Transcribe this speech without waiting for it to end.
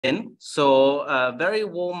Very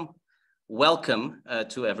warm welcome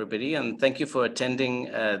to everybody, and thank you for attending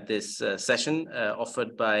this session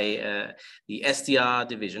offered by the STR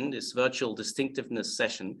division, this virtual distinctiveness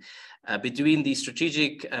session between the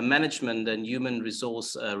strategic management and human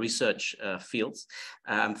resource research fields.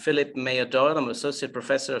 I'm Philip Mayer-Doyle. I'm an associate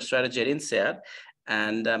professor of strategy at INSEAD,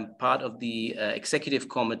 and I'm part of the executive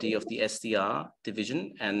committee of the STR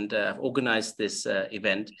division, and I've organized this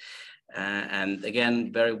event. And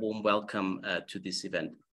again, very warm welcome to this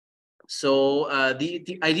event. So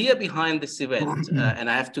the idea behind this event, and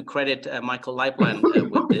I have to credit Michael Leiblein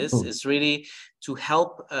with this, is really to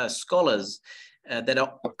help scholars that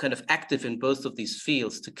are kind of active in both of these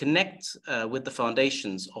fields to connect with the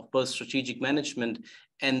foundations of both strategic management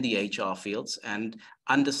and the HR fields and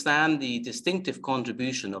understand the distinctive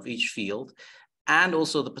contribution of each field and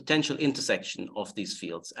also the potential intersection of these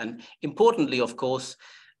fields. And importantly, of course,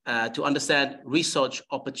 to understand research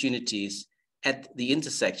opportunities at the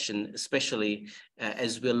intersection, especially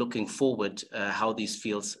as we're looking forward how these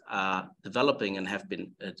fields are developing and have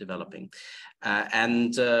been developing.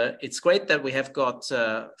 It's great that we have got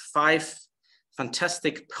 5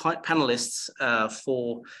 fantastic panelists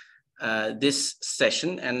for this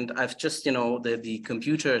session. And I've just, the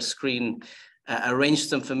computer screen arranged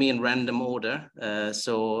them for me in random order. The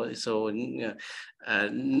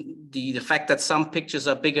fact that some pictures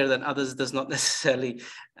are bigger than others does not necessarily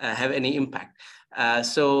have any impact.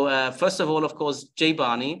 First of all, of course,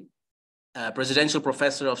 Barney, Presidential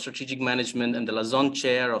Professor of Strategic Management and the Lassonde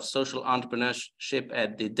Chair of Social Entrepreneurship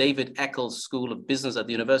at the David Eccles School of Business at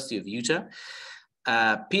the University of Utah.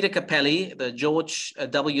 Peter Capelli, the George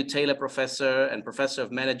W. Taylor Professor and Professor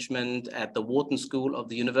of Management at the Wharton School of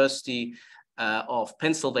the University of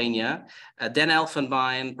Pennsylvania, Dan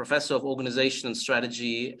Elfenbein, Professor of Organization and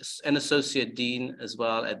Strategy and Associate Dean as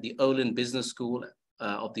well at the Olin Business School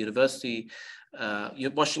of the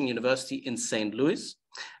Washington University in St. Louis.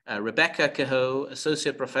 Rebecca Kehoe,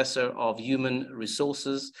 Associate Professor of Human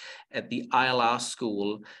Resources at the ILR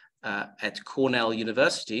School at Cornell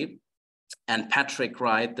University. And Patrick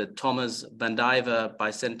Wright, the Thomas Vandiver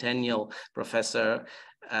Bicentennial Professor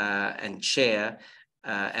and Chair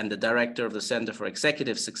and the Director of the Center for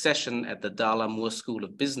Executive Succession at the Darla Moore School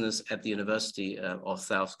of Business at the University of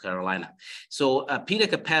South Carolina. So Peter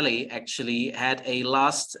Capelli actually had a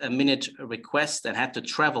last-minute request and had to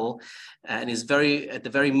travel and is at the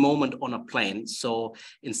very moment on a plane. So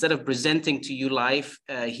instead of presenting to you live,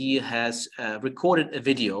 he has recorded a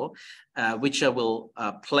video which I will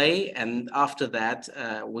play. And after that,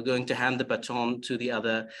 we're going to hand the baton to the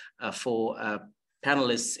other 4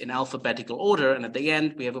 panelists in alphabetical order. And at the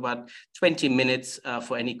end, we have about 20 minutes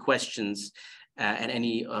for any questions and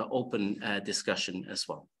any open discussion as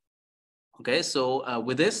well. Okay, so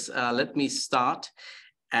with this, let me start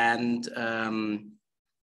and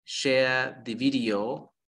share the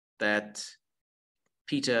video that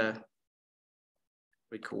Peter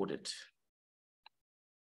recorded.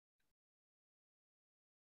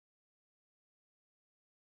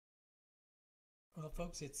 Well,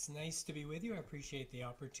 folks, it's nice to be with you. I appreciate the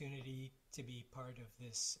opportunity to be part of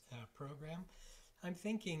this program. I'm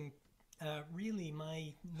thinking really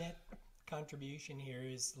my net contribution here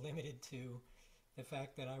is limited to the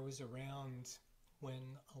fact that I was around when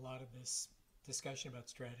a lot of this discussion about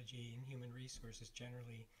strategy and human resources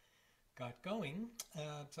generally got going.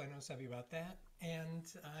 So I know something about that. And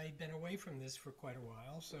I've been away from this for quite a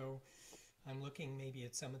while. So I'm looking maybe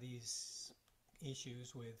at some of these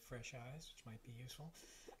issues with fresh eyes, which might be useful.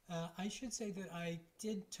 I should say that I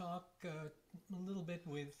did talk a little bit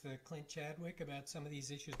with Clint Chadwick about some of these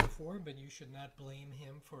issues before, but you should not blame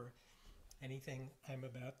him for anything I'm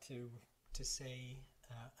about to say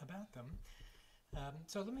about them.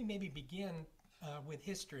 So let me maybe begin with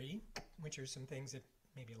history, which are some things that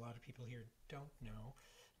maybe a lot of people here don't know.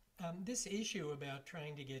 This issue about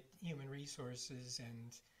trying to get human resources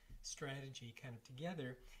and strategy kind of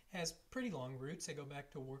together has pretty long roots. They go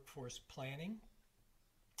back to workforce planning.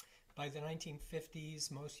 By the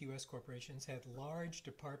 1950s, most U.S. corporations had large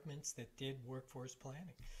departments that did workforce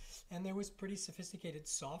planning. And there was pretty sophisticated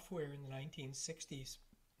software in the 1960s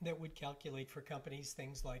that would calculate for companies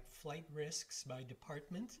things like flight risks by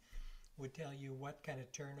department, would tell you what kind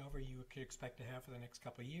of turnover you could expect to have for the next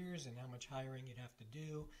couple of years and how much hiring you'd have to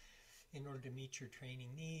do in order to meet your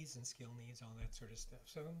training needs and skill needs, all that sort of stuff.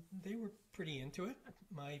 So they were pretty into it.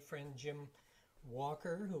 My friend Jim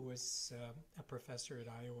Walker, who was a professor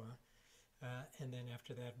at Iowa, and then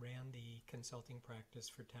after that ran the consulting practice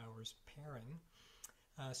for Towers Perrin,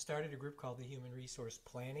 started a group called the Human Resource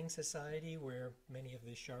Planning Society, where many of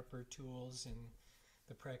the sharper tools and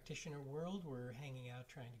the practitioner world were hanging out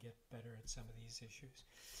trying to get better at some of these issues.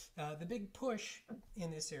 The big push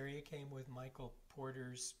in this area came with Michael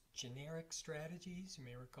Porter's generic strategies. You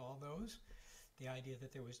may recall those. The idea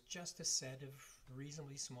that there was just a set of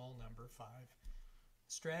reasonably small number, 5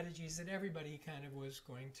 strategies that everybody kind of was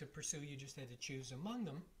going to pursue. You just had to choose among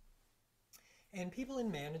them. And people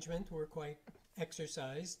in management were quite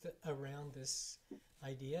exercised around this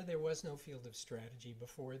idea. There was no field of strategy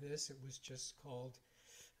before this. It was just called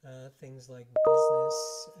things like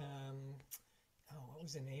business. What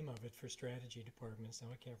was the name of it for strategy departments? Now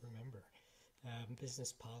I can't remember.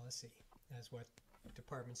 Business policy, as what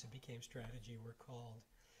departments that became strategy were called.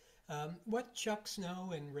 What Chuck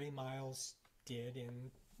Snow and Ray Miles did in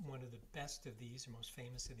one of the best of these, or most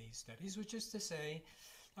famous of these studies, was just to say,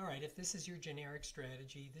 all right, if this is your generic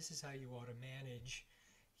strategy, this is how you ought to manage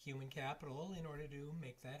human capital in order to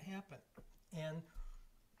make that happen. And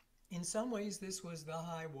in some ways, this was the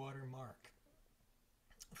high water mark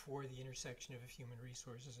for the intersection of human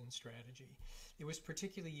resources and strategy. It was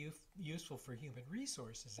particularly useful for human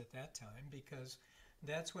resources at that time because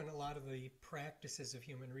that's when a lot of the practices of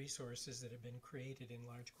human resources that have been created in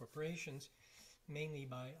large corporations, mainly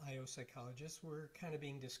by IO psychologists, were kind of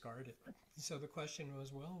being discarded. So the question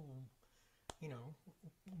was, well, you know,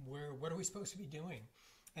 what are we supposed to be doing?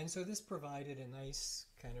 And so this provided a nice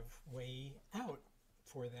kind of way out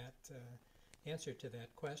for that answer to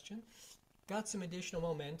that question. Got some additional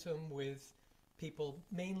momentum with people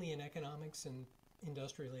mainly in economics and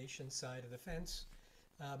industrial relations side of the fence,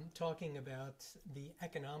 talking about the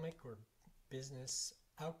economic or business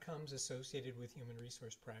outcomes associated with human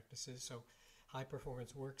resource practices. So high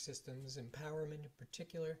performance work systems, empowerment in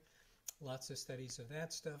particular, lots of studies of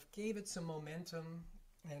that stuff, gave it some momentum,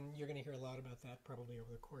 and you're going to hear a lot about that probably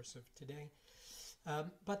over the course of today.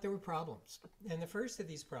 But there were problems. And the first of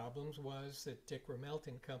these problems was that Dick Rumelt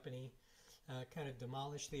and company kind of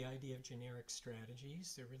demolished the idea of generic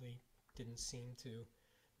strategies. There really didn't seem to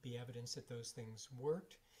be evidence that those things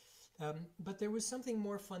worked. But there was something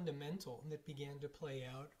more fundamental that began to play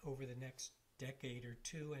out over the next decade or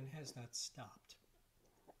two and has not stopped.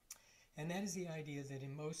 And that is the idea that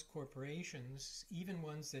in most corporations, even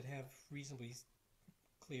ones that have reasonably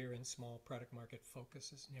clear and small product market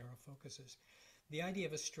focuses, narrow focuses, the idea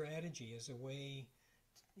of a strategy as a way,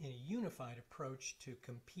 in a unified approach to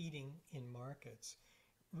competing in markets,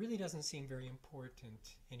 really doesn't seem very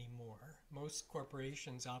important anymore. Most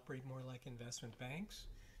corporations operate more like investment banks.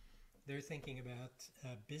 They're thinking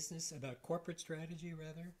about corporate strategy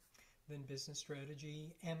rather than business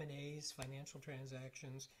strategy, M&As, financial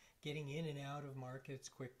transactions, getting in and out of markets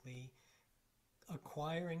quickly,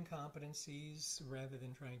 acquiring competencies rather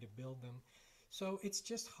than trying to build them. So it's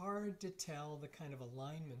just hard to tell the kind of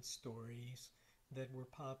alignment stories that were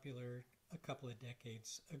popular a couple of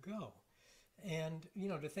decades ago. And, you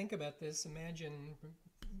know, to think about this,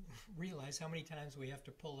 realize how many times we have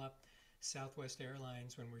to pull up Southwest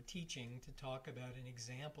Airlines when we're teaching to talk about an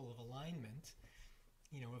example of alignment,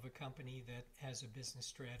 you know, of a company that has a business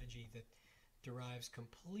strategy that derives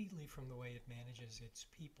completely from the way it manages its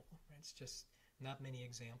people. It's just not many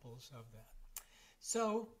examples of that.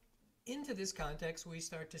 So into this context, we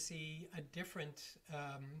start to see a different,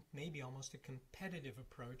 maybe almost a competitive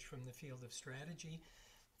approach from the field of strategy.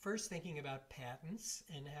 First, thinking about patents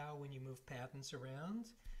and how when you move patents around,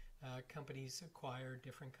 companies acquire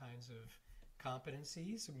different kinds of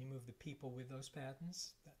competencies. When you move the people with those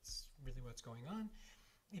patents, that's really what's going on.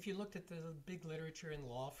 If you looked at the big literature in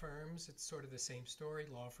law firms, it's sort of the same story.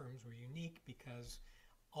 Law firms were unique because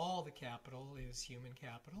all the capital is human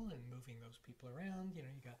capital, and moving those people around, you know,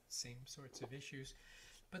 you got the same sorts of issues.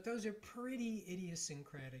 But those are pretty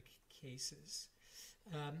idiosyncratic cases.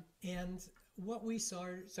 And what we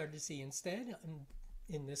started to see instead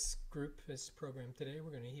in this group, this program today,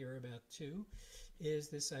 we're going to hear about too, is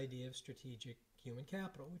this idea of strategic human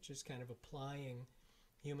capital, which is kind of applying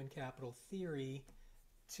human capital theory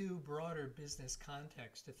to broader business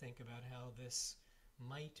context to think about how this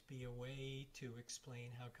might be a way to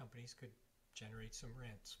explain how companies could generate some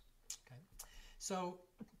rents. Okay, so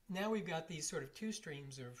now we've got these sort of two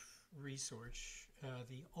streams of research,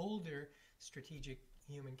 the older strategic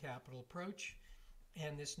human capital approach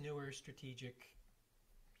and this newer the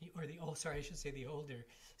older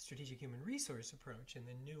strategic human resource approach and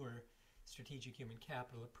the newer strategic human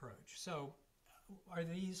capital approach. So are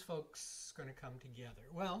these folks going to come together?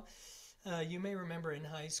 Well, you may remember in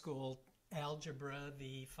high school algebra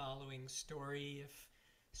the following story. If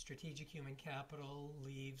strategic human capital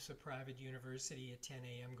leaves a private university at 10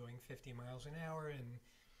 a.m. going 50 miles an hour and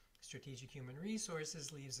Strategic Human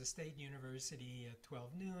Resources leaves a state university at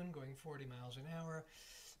 12 noon, going 40 miles an hour.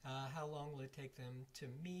 How long will it take them to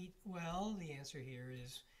meet? Well, the answer here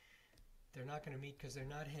is they're not going to meet because they're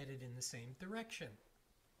not headed in the same direction.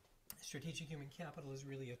 Strategic human capital is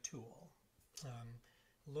really a tool,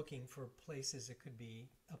 looking for places it could be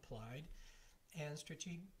applied. And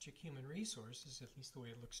strategic human resources, at least the way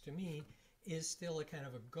it looks to me, is still a kind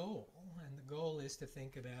of a goal. And the goal is to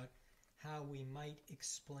think about how we might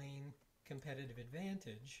explain competitive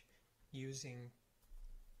advantage using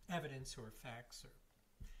evidence or facts or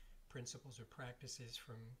principles or practices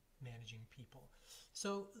from managing people.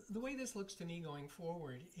 So the way this looks to me going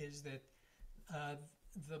forward is that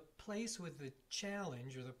the place with the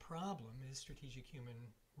challenge or the problem is strategic human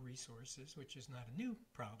resources, which is not a new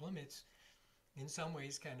problem. It's in some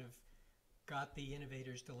ways kind of got the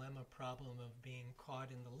innovator's dilemma problem of being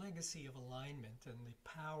caught in the legacy of alignment and the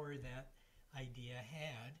power that idea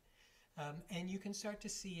had. And you can start to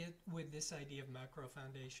see it with this idea of macro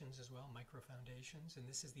foundations as well, micro foundations. And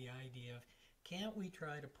this is the idea of, can't we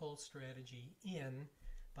try to pull strategy in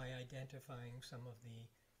by identifying some of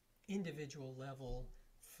the individual level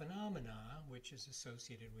phenomena, which is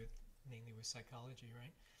associated with, mainly with psychology,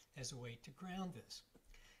 right, as a way to ground this.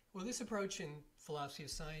 Well, this approach in philosophy of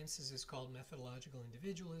sciences is called methodological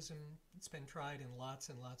individualism. It's been tried in lots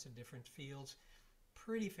and lots of different fields.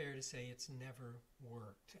 Pretty fair to say it's never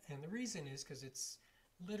worked. And the reason is because it's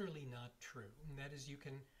literally not true. And that is, you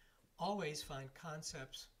can always find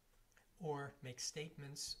concepts or make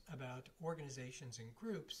statements about organizations and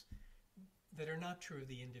groups that are not true of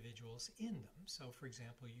the individuals in them. So, for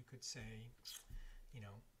example, you could say, you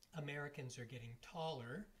know, Americans are getting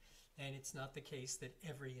taller, and it's not the case that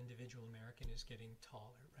every individual American is getting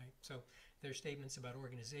taller, right? So there are statements about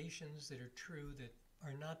organizations that are true that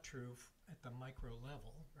are not true at the micro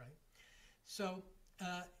level, right? So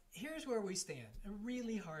here's where we stand, a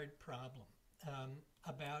really hard problem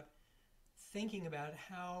about thinking about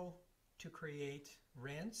how to create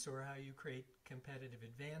rents or how you create competitive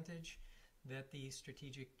advantage that the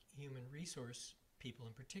strategic human resource people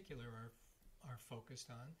in particular are focused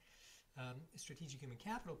on. Strategic human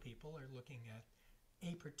capital people are looking at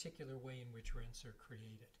a particular way in which rents are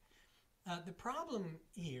created. The problem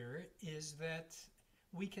here is that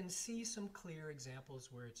we can see some clear examples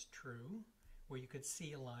where it's true, where you could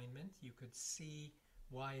see alignment, you could see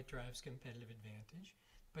why it drives competitive advantage,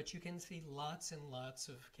 but you can see lots and lots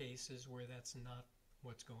of cases where that's not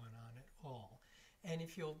what's going on at all. And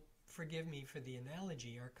if you'll forgive me for the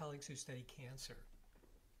analogy, our colleagues who study cancer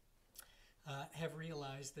have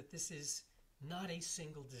realized that this is not a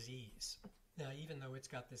single disease, even though it's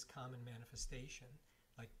got this common manifestation,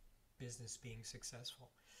 like business being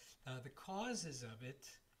successful. The causes of it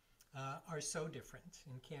are so different.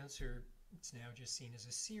 In cancer, it's now just seen as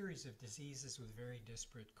a series of diseases with very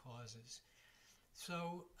disparate causes.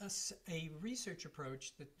 So a research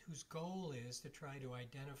approach whose goal is to try to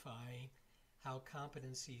identify how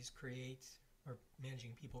competencies create, or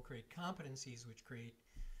managing people create competencies which create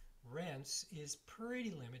rents, is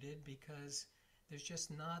pretty limited because there's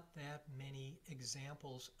just not that many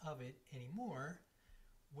examples of it anymore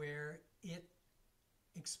where it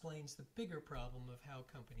explains the bigger problem of how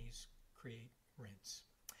companies create rents.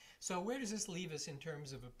 So where does this leave us in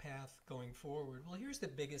terms of a path going forward? Well, here's the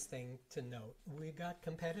biggest thing to note. We've got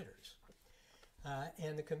competitors.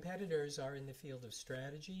 And the competitors are in the field of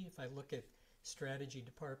strategy. If I look at strategy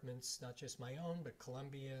departments, not just my own, but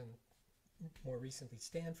Columbia and more recently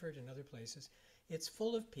Stanford and other places, it's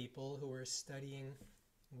full of people who are studying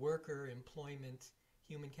worker, employment,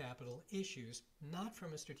 human capital issues, not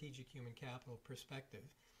from a strategic human capital perspective.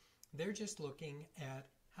 They're just looking at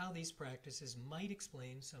how these practices might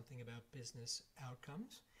explain something about business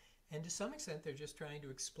outcomes. And to some extent, they're just trying to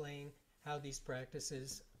explain how these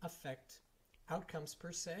practices affect outcomes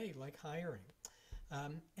per se, like hiring.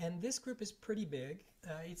 And this group is pretty big.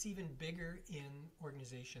 It's even bigger in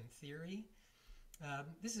organization theory.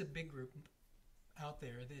 This is a big group out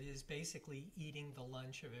there that is basically eating the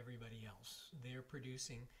lunch of everybody else. They're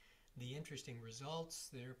producing the interesting results.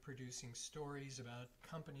 They're producing stories about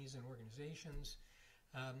companies and organizations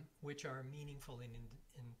which are meaningful and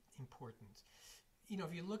important. You know,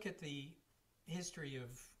 if you look at the history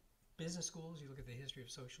of business schools, you look at the history of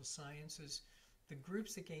social sciences, the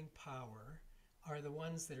groups that gain power are the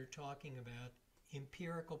ones that are talking about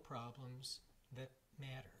empirical problems that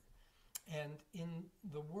matter. And in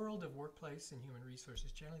the world of workplace and human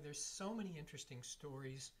resources generally, there's so many interesting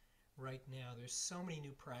stories right now. There's so many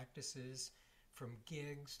new practices, from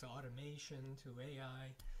gigs to automation to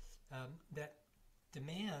AI, that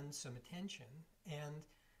demand some attention. And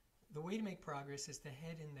the way to make progress is to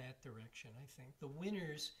head in that direction, I think. The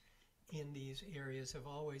winners in these areas have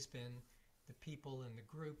always been the people and the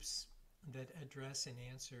groups that address and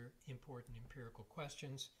answer important empirical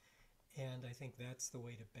questions, and I think that's the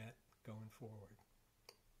way to bet going forward.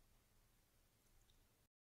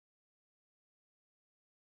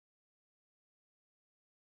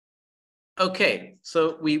 Okay,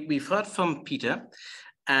 so we've heard from Peter,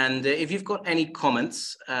 and if you've got any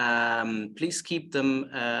comments, please keep them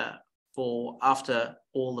for after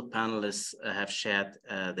all the panelists have shared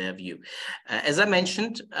their view. As I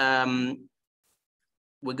mentioned,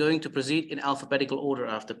 we're going to proceed in alphabetical order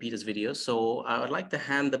after Peter's video, so I would like to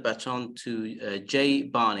hand the baton to Jay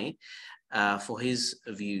Barney for his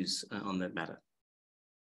views on that matter.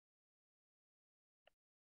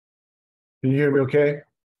 Can you hear me okay?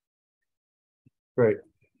 Great.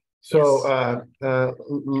 So,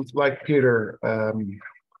 like Peter,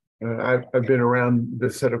 I've been around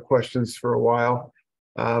this set of questions for a while.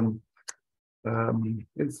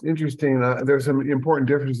 It's interesting. There's some important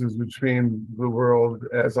differences between the world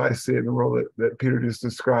as I see it and the world that Peter just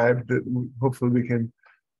described that hopefully we can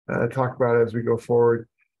talk about as we go forward.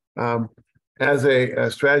 As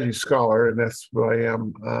a strategy scholar, and that's what I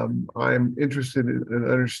am, I'm interested in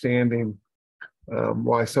understanding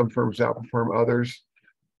why some firms outperform others.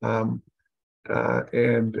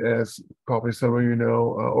 And as probably some of you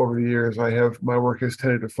know, over the years, my work has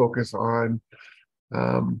tended to focus on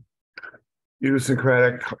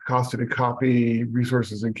idiosyncratic costed and copy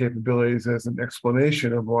resources and capabilities as an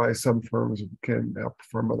explanation of why some firms can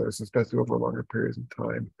outperform others, especially over longer periods of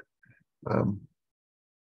time.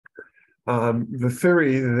 The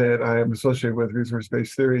theory that I am associated with,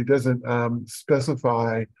 resource-based theory, doesn't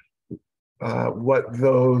specify what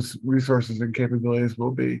those resources and capabilities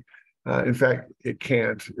will be. In fact, it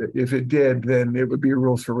can't. If it did, then it would be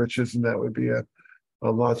rules for riches, and that would be a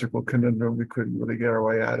logical conundrum we couldn't really get our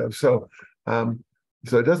way out of. So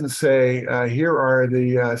it doesn't say, here are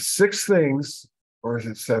the 6 things, or is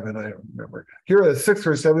it 7? I don't remember. Here are the 6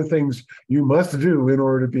 or 7 things you must do in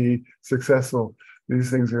order to be successful. These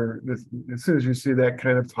things are, as soon as you see that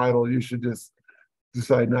kind of title, you should just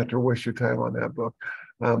decide not to waste your time on that book.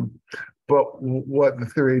 But what the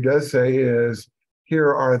theory does say is,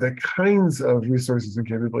 here are the kinds of resources and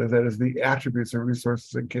capabilities, that is, the attributes of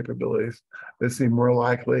resources and capabilities that seem more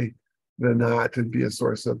likely than not to be a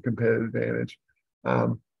source of competitive advantage.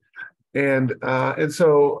 And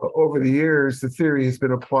so over the years, the theory has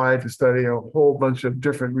been applied to study a whole bunch of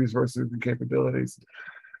different resources and capabilities.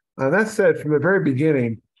 That said, from the very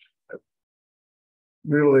beginning,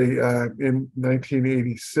 really in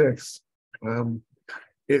 1986,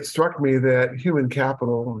 it struck me that human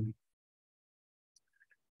capital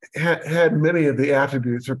had many of the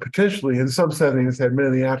attributes, or potentially in some settings had many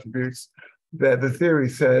of the attributes that the theory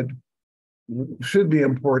said should be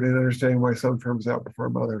important in understanding why some firms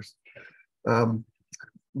outperform others.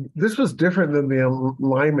 This was different than the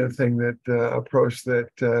alignment thing approach that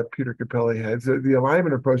Peter Capelli had. So the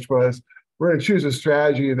alignment approach was, we're going to choose a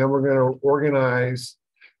strategy, and then we're going to organize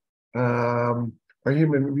our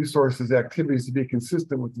human resources activities to be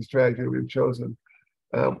consistent with the strategy that we've chosen.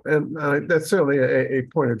 And that's certainly a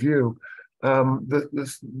point of view.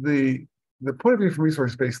 The point of view from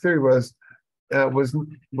resource-based theory was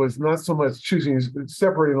not so much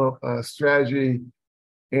separating strategy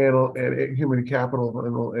and human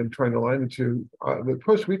capital and trying to align the two. The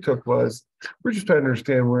approach we took was, we're just trying to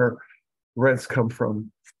understand where rents come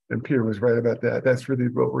from. And Peter was right about that. That's really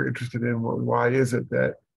what we're interested in. Why is it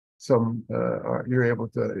that some firms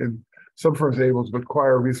are able to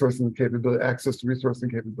acquire resources and capability, access to resources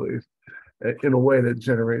and capabilities in a way that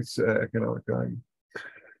generates economic value.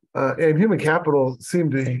 And human capital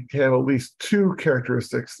seemed to have at least 2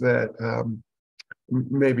 characteristics that,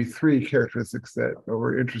 maybe 3 characteristics that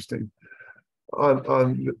were interesting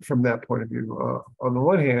from that point of view. On the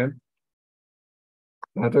one hand,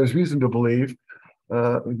 there's reason to believe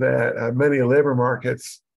that many labor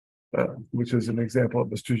markets, which is an example of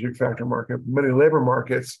the strategic factor market, many labor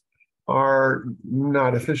markets are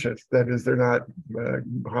not efficient. That is, they're not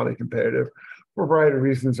highly competitive. For a variety of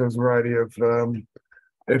reasons, there's a variety of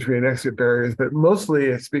entry and exit barriers, but mostly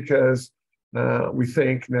it's because we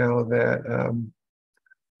think now that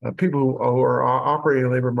people who are operating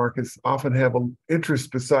in labor markets often have an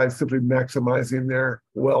interest besides simply maximizing their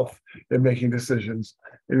wealth in making decisions.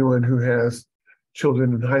 Anyone who has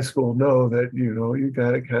children in high school know that, you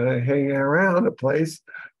got to kind of hang around a place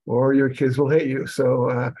or your kids will hate you.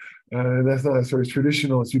 So that's not sort of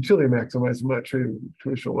traditional, it's utility maximizing, not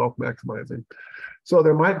traditional wealth maximizing. So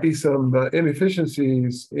there might be some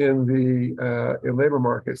inefficiencies in the in labor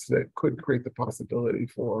markets that could create the possibility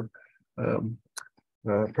for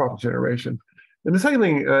profit generation. And the second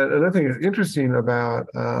thing, another thing that's interesting about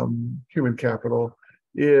human capital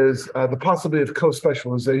is the possibility of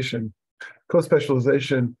co-specialization.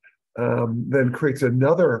 Co-specialization then creates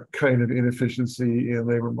another kind of inefficiency in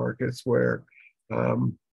labor markets where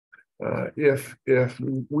if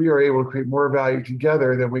we are able to create more value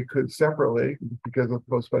together than we could separately because of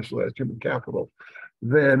co-specialized human capital,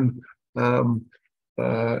 then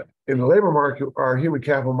in the labor market, our human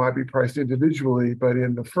capital might be priced individually, but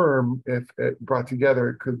in the firm, if it brought together,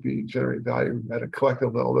 it could be generate value at a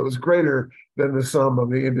collective level that was greater than the sum of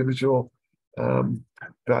the individual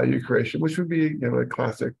value creation, which would be a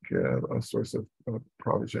classic source of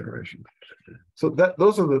profit generation. So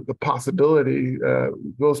those are the possibility.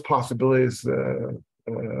 Those possibilities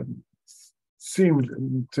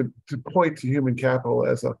seem to point to human capital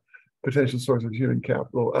as a potential source of human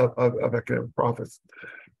capital of economic profits.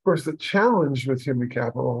 Of course, the challenge with human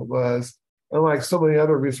capital was, unlike so many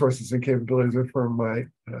other resources and capabilities a firm might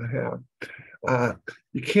have,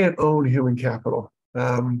 you can't own human capital.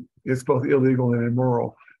 It's both illegal and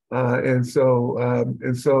immoral, and so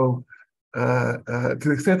to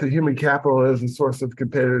the extent that human capital is a source of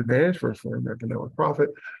competitive advantage for a firm, economic profit,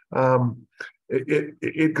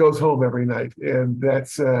 it goes home every night, and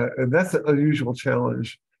that's an unusual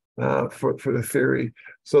challenge for the theory.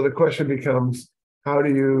 So the question becomes, how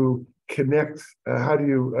do you connect? How do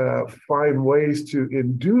you find ways to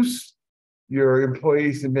induce your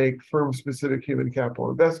employees to make firm-specific human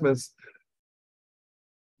capital investments?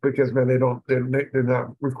 Because man, they're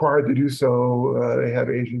not required to do so. They have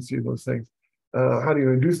agency, those things. How do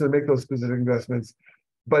you induce them to make those specific investments,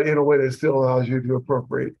 but in a way that still allows you to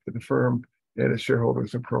appropriate to the firm and its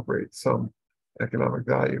shareholders appropriate some economic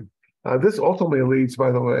value? This ultimately leads,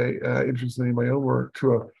 by the way, interestingly in my own work,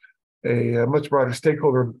 to a much broader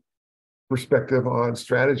stakeholder perspective on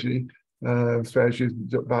strategy. Strategy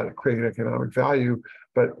is about creating economic value,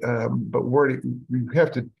 but you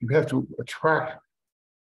have to attract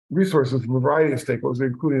resources from a variety of stakeholders,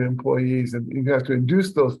 including employees, and you have to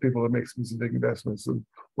induce those people to make specific investments. And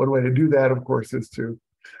one way to do that, of course, is to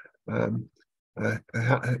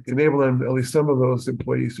enable them, at least some of those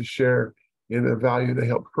employees, to share in the value they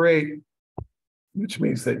help create, which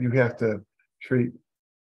means that you have to treat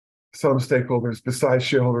some stakeholders besides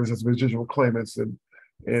shareholders as residual claimants, and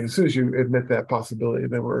as soon as you admit that possibility,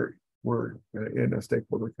 then we're in a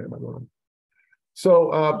stakeholder kind of mode.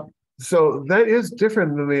 So that is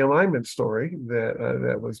different than the alignment story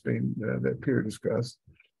that was being that Peter discussed,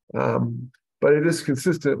 but it is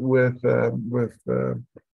consistent with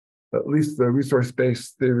at least the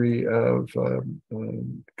resource-based theory of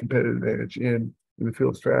competitive advantage in the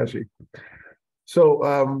field of strategy.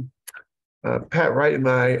 So Pat Wright and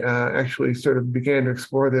I actually sort of began to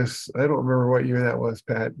explore this. I don't remember what year that was,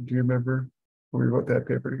 Pat. Do you remember when we wrote that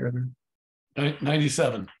paper together?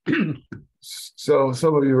 97. So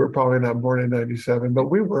some of you were probably not born in 97, but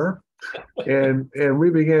we were. And we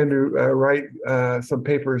began to write some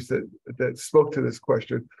papers that spoke to this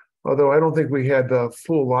question. Although I don't think we had the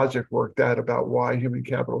full logic worked out about why human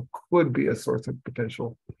capital could be a source of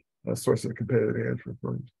potential source of competitive advantage for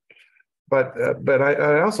firms. But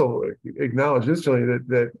I also acknowledge instantly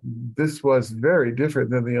that this was very different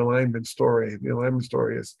than the alignment story. The alignment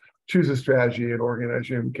story is choose a strategy and organize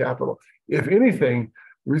human capital. If anything,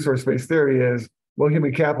 resource-based theory is, well,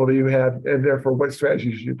 human capital do you have, and therefore what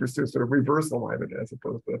strategies should you pursue? Sort of reverse alignment as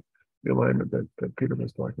opposed to the alignment that Peter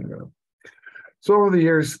was talking about. So over the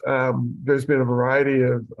years, there's been a variety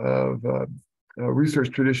of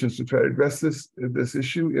research traditions to try to address this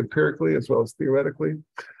issue empirically as well as theoretically.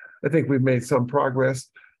 I think we've made some progress.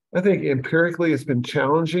 I think empirically it's been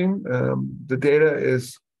challenging. The data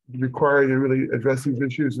is required to really address these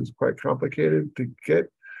issues is quite complicated to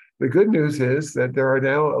get. The good news is that there are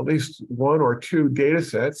now at least one or two data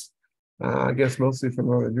sets, I guess mostly from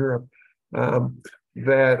Northern Europe,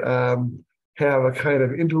 that have a kind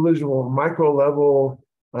of individual micro level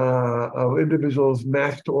of individuals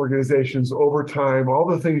matched to organizations over time, all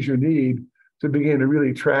the things you need to begin to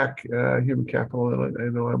really track human capital. And I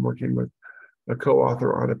know I'm working with a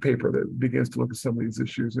co-author on a paper that begins to look at some of these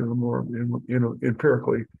issues in a more,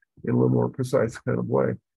 empirically, in a little more precise kind of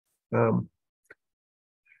way.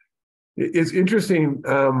 It's interesting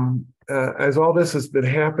as all this has been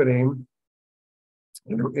happening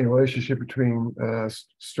in relationship between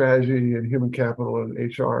strategy and human capital and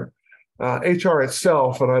HR. HR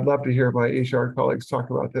itself, and I'd love to hear my HR colleagues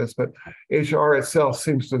talk about this, but HR itself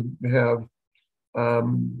seems to have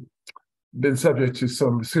been subject to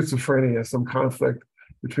some schizophrenia, some conflict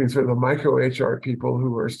between sort of the micro HR people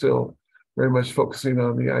who are still very much focusing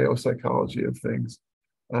on the IO psychology of things,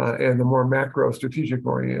 and the more macro strategic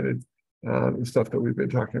oriented stuff that we've been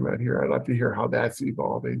talking about here. I'd like to hear how that's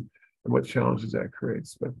evolving and what challenges that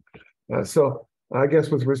creates. But so I guess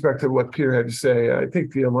with respect to what Peter had to say, I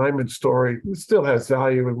think the alignment story still has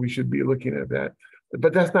value and we should be looking at that.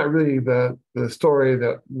 But that's not really the story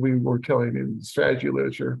that we were telling in strategy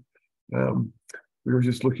literature. We were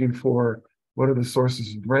just looking for what are the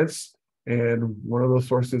sources of rents, and one of those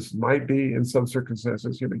sources might be, in some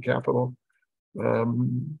circumstances, human capital.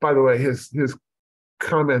 By the way, his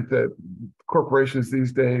comment that corporations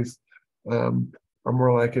these days are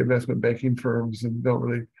more like investment banking firms and don't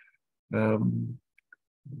really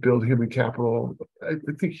build human capital. I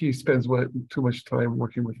think he spends too much time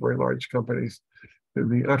working with very large companies. In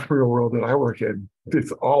the entrepreneurial world that I work in,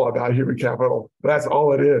 it's all about human capital. That's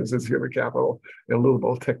all it is human capital and a little bit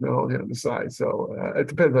of technology on the side. So it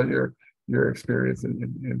depends on your experience.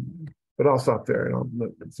 But I'll stop there and I'll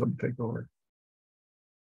let someone take over.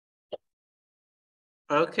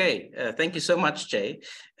 Okay, thank you so much, Jay.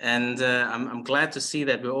 And I'm glad to see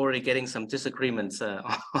that we're already getting some disagreements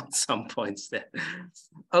on some points there.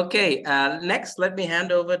 Okay, next, let me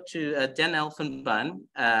hand over to Dan Elfenbein.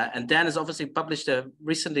 And Dan has obviously published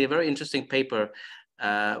recently a very interesting paper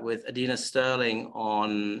with Adina Sterling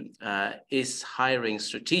on is hiring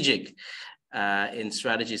strategic in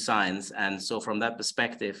strategy science. And so from that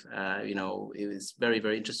perspective, it was very,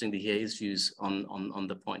 very interesting to hear his views on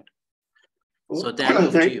the point. So Dan,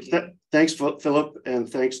 over to you. Thanks, Philip, and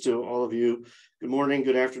thanks to all of you. Good morning,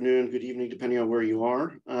 good afternoon, good evening, depending on where you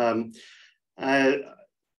are. I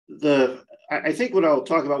think what I'll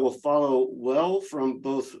talk about will follow well from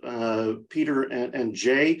both Peter and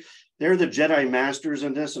Jay. They're the Jedi Masters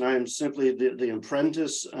in this, and I am simply the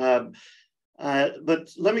apprentice. But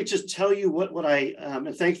let me just tell you what I,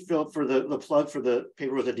 and thanks, Philip, for the plug for the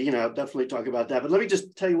paper with Adina. I'll definitely talk about that. But let me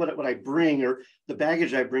just tell you what I bring, or the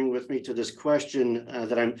baggage I bring with me to this question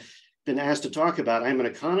that I'm been asked to talk about. I'm an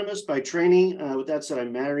economist by training. With that said,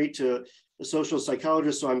 I'm married to a social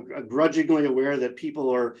psychologist, so I'm grudgingly aware that people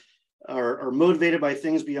are motivated by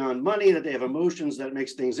things beyond money, that they have emotions that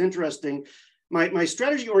makes things interesting. My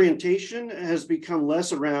strategy orientation has become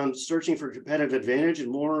less around searching for competitive advantage and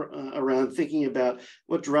more around thinking about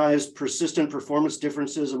what drives persistent performance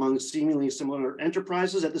differences among seemingly similar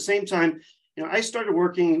enterprises. At the same time, I started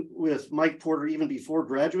working with Mike Porter even before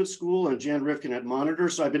graduate school and Jan Rivkin at Monitor.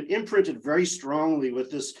 So I've been imprinted very strongly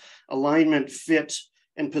with this alignment, fit,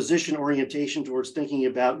 and position orientation towards thinking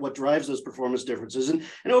about what drives those performance differences. And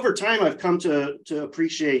over time, I've come to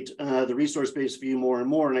appreciate the resource-based view more and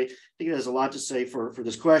more. And I think it has a lot to say for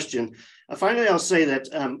this question. Finally, I'll say that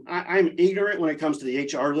I'm ignorant when it comes to the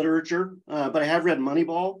HR literature, but I have read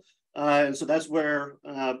Moneyball. And so that's where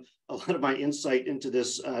a lot of my insight into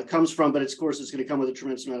this comes from. But of course, it's going to come with a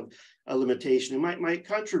tremendous amount of limitation. And my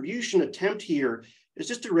contribution attempt here is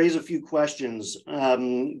just to raise a few questions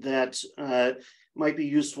that might be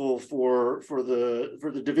useful for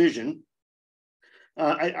the division.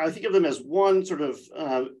 I think of them as one sort of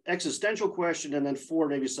existential question and then four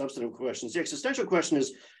maybe substantive questions. The existential question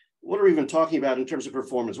is, what are we even talking about in terms of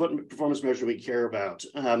performance? What performance measure do we care about?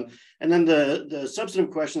 And then the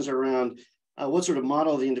substantive questions are around what sort of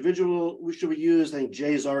model of the individual should we use? I think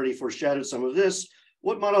Jay's already foreshadowed some of this.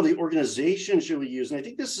 What model of the organization should we use? And I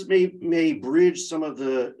think this may bridge some of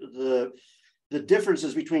the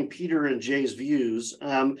differences between Peter and Jay's views.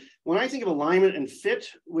 When I think of alignment and fit,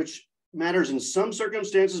 which matters in some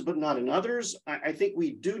circumstances, but not in others, I think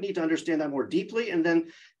we do need to understand that more deeply. And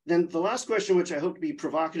then the last question, which I hope to be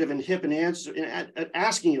provocative and hip and answer,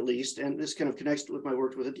 asking at least, and this kind of connects with my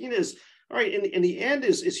work with Adina, is, all right, in the end,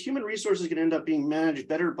 is human resources going to end up being managed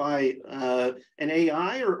better by an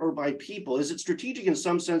AI or by people? Is it strategic in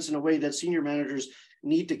some sense in a way that senior managers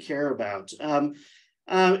need to care about?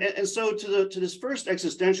 And so to this first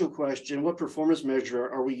existential question, what performance measure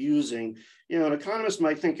are we using? An economist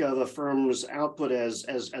might think of a firm's output as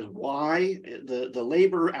Y, the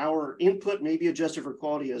labor hour input may be adjusted for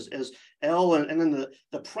quality as L, and then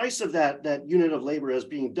the price of that unit of labor as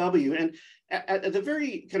being W. And at the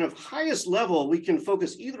very kind of highest level, we can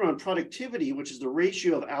focus either on productivity, which is the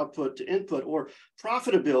ratio of output to input, or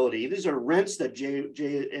profitability. These are rents that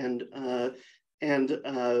Jay and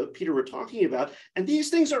Peter were talking about. And these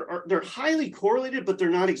things they're highly correlated, but they're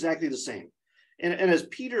not exactly the same. And as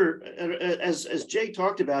Peter, as Jay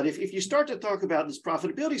talked about, if you start to talk about this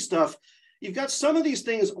profitability stuff, you've got some of these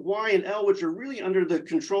things, Y and L, which are really under the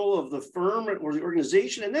control of the firm or the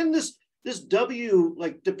organization. And then this this W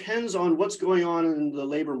like depends on what's going on in the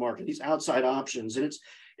labor market, these outside options. And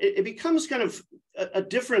it becomes kind of a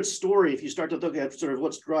different story if you start to look at sort of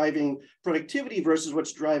what's driving productivity versus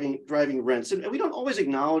what's driving rents. And we don't always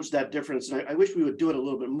acknowledge that difference. And I wish we would do it a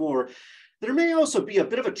little bit more. There may also be a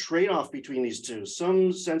bit of a trade-off between these two,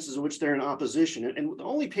 some senses in which they're in opposition. And the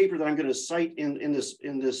only paper that I'm going to cite in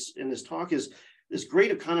this talk is this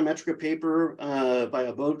great econometrica paper by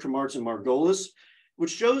Abode, Kramartz, and Margolis, which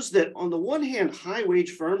shows that on the one hand,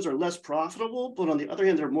 high-wage firms are less profitable, but on the other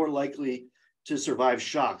hand, they're more likely to survive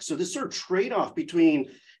shocks. So this sort of trade-off between,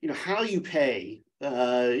 how you pay,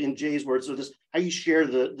 in Jay's words, so this how you share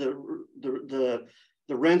the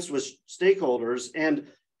rents with stakeholders, and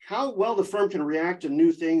how well the firm can react to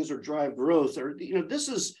new things or drive growth, or this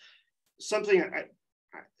is something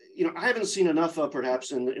I haven't seen enough of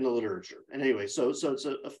perhaps in the literature. And anyway, so it's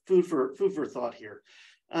a food for thought here.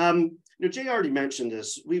 Jay already mentioned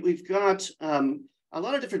this. We've got a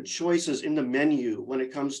lot of different choices in the menu when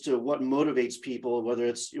it comes to what motivates people, whether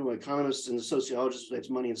it's economists and sociologists, it's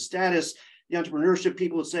money and status. The entrepreneurship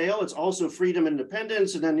people would say, oh, it's also freedom and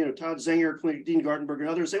independence. And then, Todd Zenger, Dean Gartenberg, and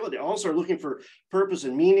others say, well, they also are looking for purpose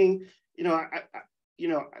and meaning. I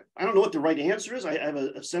don't know what the right answer is. I have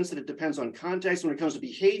a sense that it depends on context. When it comes to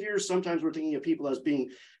behavior, sometimes we're thinking of people as being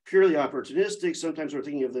purely opportunistic. Sometimes we're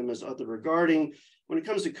thinking of them as other regarding. When it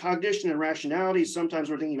comes to cognition and rationality, sometimes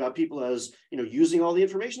we're thinking about people as, using all the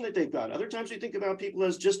information that they've got. Other times we think about people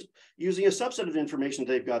as just using a subset of information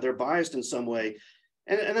they've got. They're biased in some way.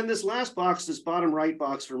 And then this last box, this bottom right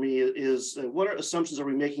box for me is what assumptions are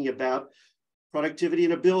we making about productivity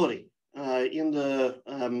and ability in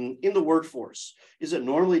the workforce? Is it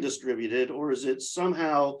normally distributed, or is it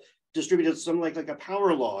somehow distributed something like a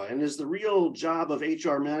power law? And is the real job of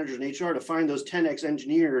HR managers and HR to find those 10x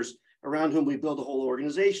engineers around whom we build a whole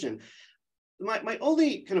organization? My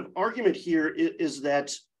only kind of argument here is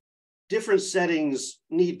that different settings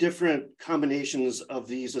need different combinations of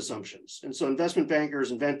these assumptions. And so investment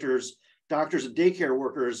bankers, inventors, doctors, and daycare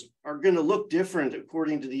workers are going to look different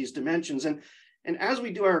according to these dimensions. And as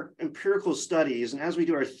we do our empirical studies and as we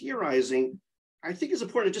do our theorizing, I think it's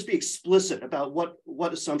important to just be explicit about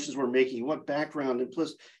what assumptions we're making, what background,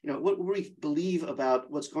 implicit, what we believe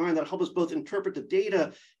about what's going on. That'll help us both interpret the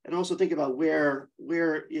data and also think about where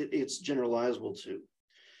it's generalizable to.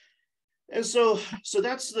 And so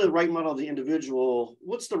that's the right model of the individual.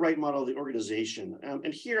 What's the right model of the organization?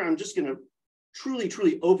 And here I'm just going to truly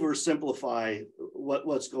oversimplify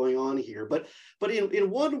what's going on here. But in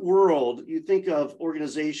one world, you think of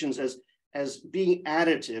organizations as being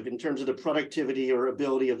additive in terms of the productivity or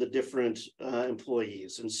ability of the different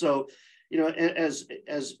employees. And so,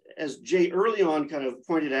 as Jay early on kind of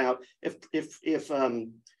pointed out, if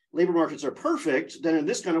labor markets are perfect, then in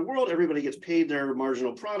this kind of world, everybody gets paid their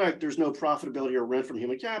marginal product. There's no profitability or rent from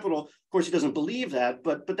human capital. Of course, he doesn't believe that,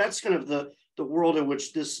 but that's kind of the world in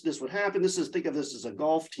which this would happen. Think of this as a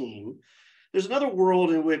golf team. There's another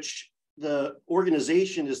world in which the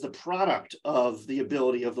organization is the product of the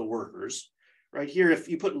ability of the workers. Right here, if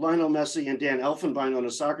you put Lionel Messi and Dan Elfenbein on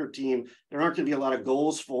a soccer team, there aren't going to be a lot of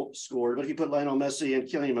goals scored. But if you put Lionel Messi and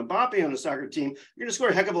Kylian Mbappe on a soccer team, you're going to score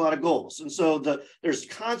a heck of a lot of goals. And so there's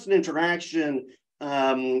constant interaction,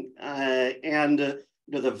 and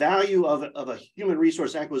the value of a human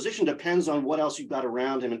resource acquisition depends on what else you've got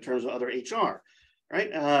around him in terms of other HR,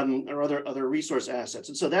 right, or other resource assets.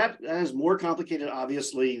 And so that is more complicated,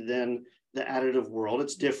 obviously, than the additive world.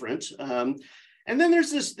 It's different. And then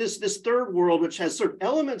there's this third world, which has sort of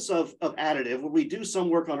elements of additive, where we do some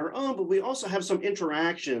work on our own, but we also have some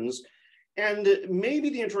interactions. And maybe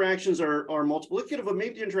the interactions are multiplicative, but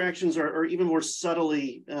maybe the interactions are even more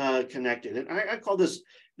subtly connected. And I call this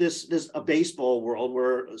a baseball world,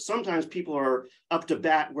 where sometimes people are up to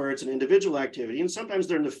bat where it's an individual activity, and sometimes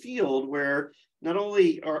they're in the field where not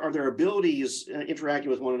only are their abilities interacting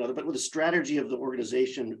with one another, but with the strategy of the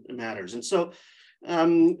organization matters. And so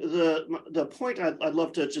the point I'd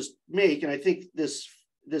love to just make, and I think this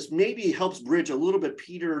maybe helps bridge a little bit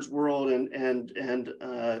Peter's world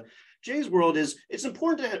and Jay's world, is it's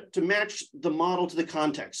important to match the model to the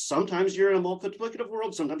context. Sometimes you're in a multiplicative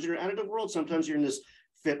world, sometimes you're in an additive world, sometimes you're in this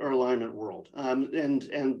fit or alignment world, and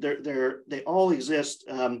they all exist,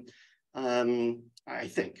 I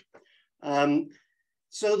think.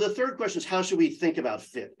 So the third question is, how should we think about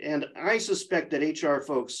fit? And I suspect that HR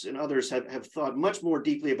folks and others have thought much more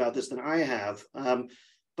deeply about this than I have.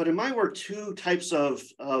 But in my work, two types of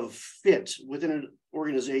fit within an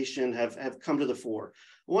organization have come to the fore.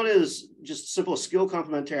 One is just simple skill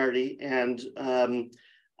complementarity and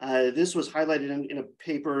This was highlighted in a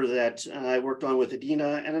paper that I worked on with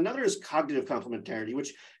Adina, and another is cognitive complementarity,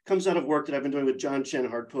 which comes out of work that I've been doing with John Chen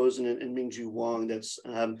Hart-Posen and Mingju Wang that's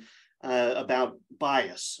about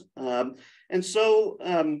bias. And so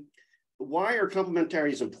why are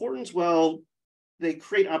complementarities important? Well, they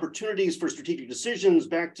create opportunities for strategic decisions.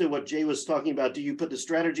 Back to what Jay was talking about, do you put the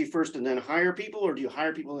strategy first and then hire people, or do you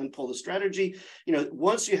hire people and then pull the strategy? You know,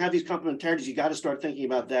 once you have these complementarities, you got to start thinking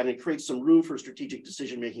about that, and it creates some room for strategic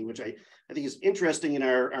decision making, which I think is interesting in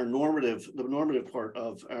the normative part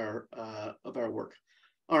of our work.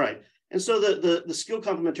 All right, and so the skill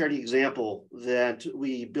complementarity example that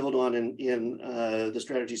we build on in the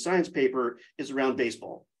strategy science paper is around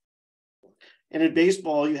baseball. And in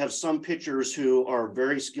baseball, you have some pitchers who are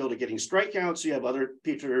very skilled at getting strikeouts. You have other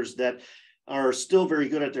pitchers that are still very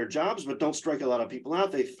good at their jobs, but don't strike a lot of people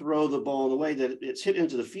out. They throw the ball in a way that it's hit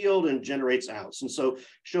into the field and generates outs. And so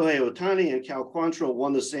Shohei Ohtani and Cal Quantrill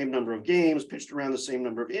won the same number of games, pitched around the same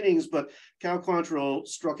number of innings, but Cal Quantrill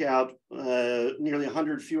struck out nearly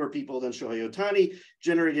 100 fewer people than Shohei Ohtani,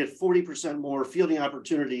 generated 40% more fielding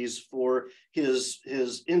opportunities for his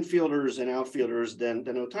infielders and outfielders than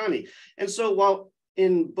Ohtani. And so while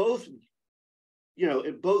in both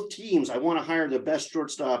teams, I want to hire the best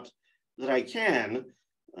shortstop that I can,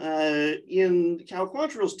 in Cal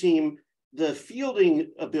Quantrill's team, the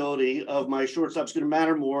fielding ability of my shortstop is going to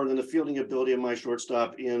matter more than the fielding ability of my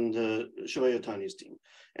shortstop in the Shohei Ohtani's team.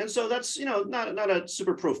 And so that's, not a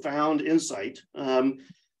super profound insight,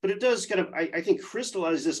 but it does kind of, I think,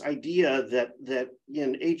 crystallize this idea that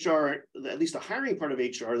in HR, at least the hiring part of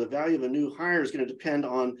HR, the value of a new hire is going to depend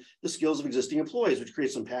on the skills of existing employees, which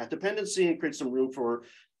creates some path dependency and creates some room for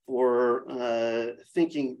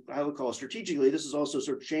thinking, I would call strategically. This is also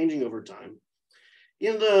sort of changing over time.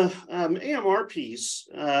 In the AMR piece,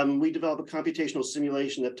 we developed a computational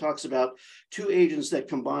simulation that talks about two agents that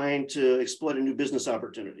combine to exploit a new business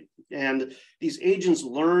opportunity. And these agents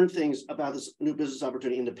learn things about this new business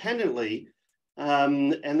opportunity independently,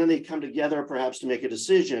 and then they come together perhaps to make a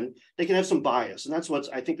decision. They can have some bias, and that's what's,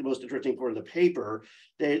 I think, the most interesting part of the paper.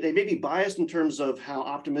 They may be biased in terms of how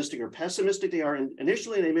optimistic or pessimistic they are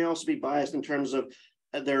initially. They may also be biased in terms of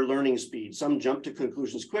their learning speed. Some jump to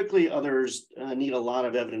conclusions quickly, others need a lot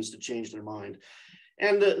of evidence to change their mind.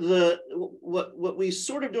 And what we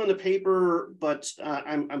sort of do in the paper, but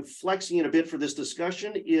I'm flexing it a bit for this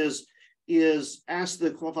discussion, is ask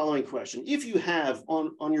the following question. If you have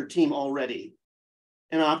on your team already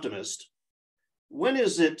an optimist, when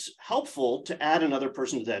is it helpful to add another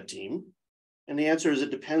person to that team? And the answer is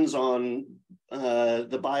it depends on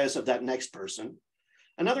the bias of that next person.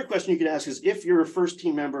 Another question you could ask is, if your first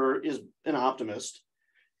team member is an optimist,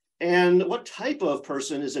 and what type of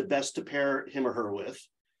person is it best to pair him or her with?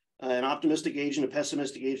 An optimistic agent, a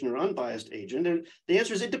pessimistic agent, or unbiased agent? And the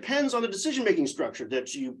answer is it depends on the decision-making structure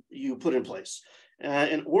that you put in place.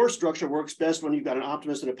 An OR structure works best when you've got an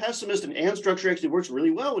optimist and a pessimist, and AND structure actually works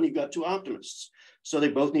really well when you've got two optimists. So they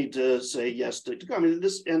both need to say yes to come. I mean,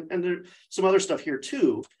 this, and there's some other stuff here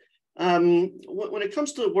too. When it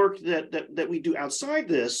comes to the work that we do outside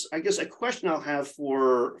this, I guess a question I'll have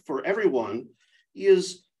for everyone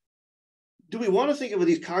is, do we want to think of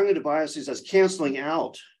these cognitive biases as canceling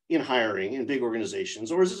out in hiring in big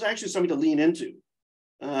organizations, or is this actually something to lean into?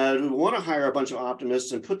 Do we want to hire a bunch of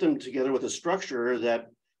optimists and put them together with a structure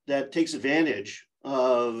that takes advantage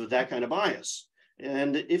of that kind of bias?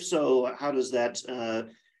 And if so, how does that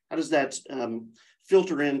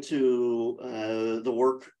filter into the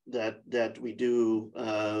work that we do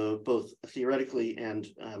both theoretically and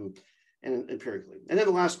empirically? And then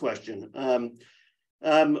the last question.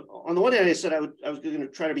 On the one hand, I said I was going to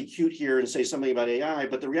try to be cute here and say something about AI,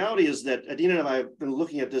 but the reality is that Adina and I have been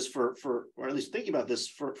looking at this or at least thinking about this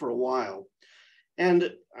for a while.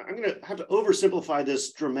 And I'm going to have to oversimplify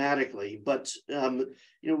this dramatically, but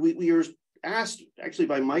we were asked actually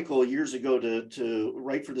by Michael years ago to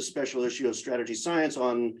write for the special issue of Strategy Science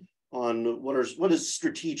on what is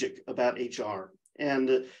strategic about HR. And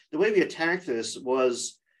the way we attacked this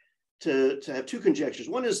was to have two conjectures.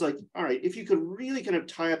 One is like, all right, if you could really kind of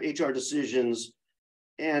tie up HR decisions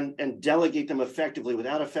and delegate them effectively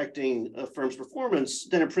without affecting a firm's performance,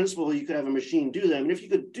 then in principle, you could have a machine do them. And if you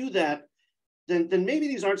could do that, then maybe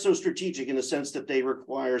these aren't so strategic in the sense that they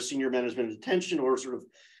require senior management attention or sort of,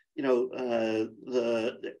 the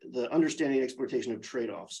understanding and exploitation of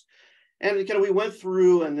trade-offs. And kind of we went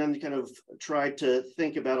through and then kind of tried to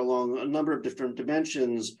think about along a number of different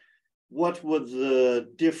dimensions, what would the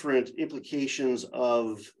different implications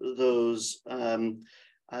of those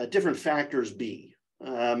different factors be?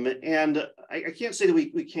 And I can't say that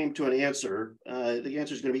we came to an answer. The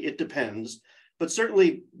answer is going to be, it depends. but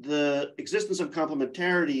certainly the existence of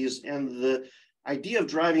complementarities and the idea of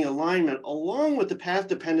driving alignment along with the path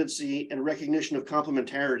dependency and recognition of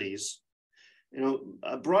complementarities,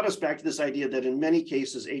 brought us back to this idea that in many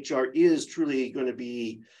cases, HR is truly going to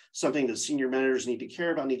be something that senior managers need to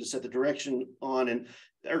care about, need to set the direction on, and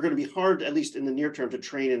are going to be hard, at least in the near term, to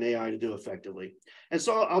train an AI to do effectively. And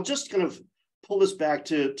so I'll just kind of pull this back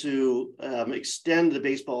to extend the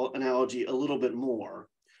baseball analogy a little bit more,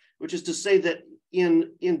 which is to say that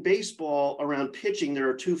in baseball around pitching, there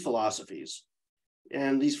are two philosophies.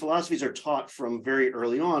 And these philosophies are taught from very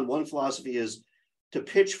early on. One philosophy is to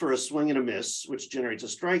pitch for a swing and a miss, which generates a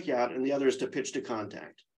strikeout, and the other is to pitch to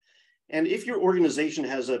contact. And if your organization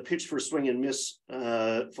has a pitch for swing and miss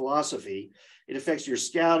philosophy, it affects your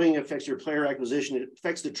scouting, it affects your player acquisition, it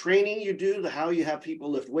affects the training you do, how you have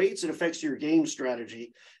people lift weights, it affects your game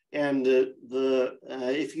strategy. And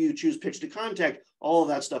if you choose pitch to contact, all of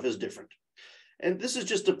that stuff is different. And this is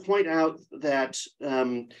just to point out that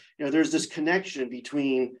there's this connection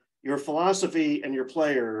between your philosophy and your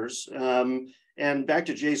players. And back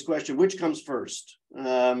to Jay's question, which comes first?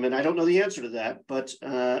 And I don't know the answer to that, but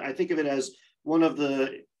I think of it as one of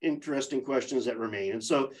the interesting questions that remain. And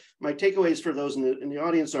so my takeaways for those in the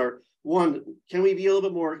audience are, one, can we be a little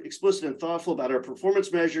bit more explicit and thoughtful about our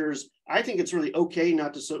performance measures? I think it's really okay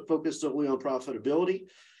not to focus solely on profitability.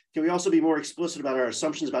 Can we also be more explicit about our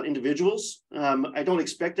assumptions about individuals? I don't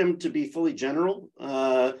expect them to be fully general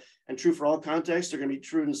and true for all contexts. They're going to be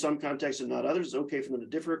true in some contexts and not others. It's okay for them to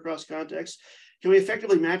differ across contexts. Can we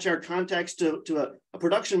effectively match our contacts to a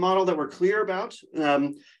production model that we're clear about?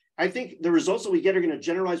 I think the results that we get are going to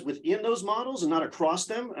generalize within those models and not across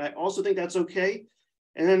them. I also think that's okay.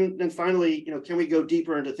 And then finally, can we go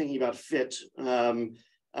deeper into thinking about fit?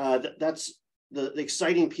 That's the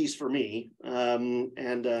exciting piece for me.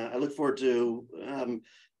 And I look forward to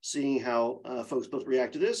seeing how folks both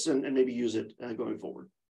react to this and maybe use it going forward.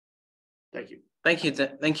 Thank you. Thank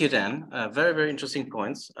you, Dan. Very, very interesting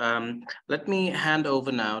points. Let me hand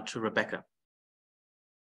over now to Rebecca.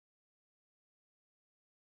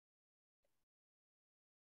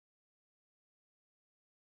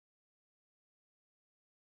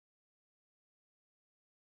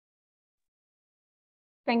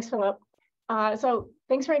 Thanks, Philip. So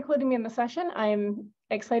thanks for including me in the session. I'm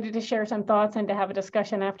excited to share some thoughts and to have a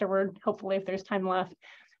discussion afterward, hopefully if there's time left.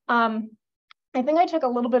 I think I took a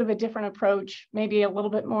little bit of a different approach, maybe a little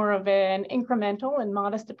bit more of an incremental and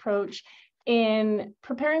modest approach in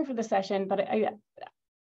preparing for the session, but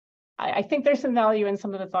I think there's some value in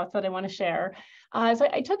some of the thoughts that I want to share. So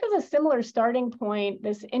I took as a similar starting point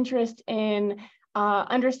this interest in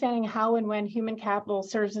understanding how and when human capital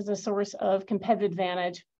serves as a source of competitive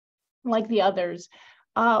advantage like the others.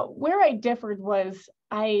 Where I differed was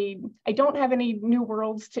I don't have any new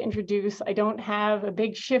worlds to introduce. I don't have a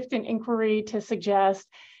big shift in inquiry to suggest.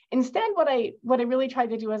 Instead, what I really tried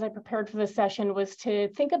to do as I prepared for this session was to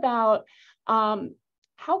think about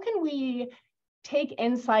how can we take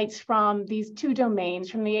insights from these two domains,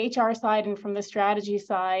 from the HR side and from the strategy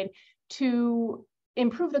side, to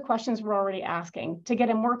improve the questions we're already asking, to get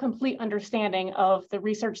a more complete understanding of the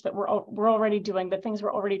research that we're already doing, the things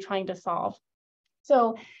we're already trying to solve.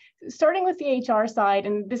 So starting with the HR side,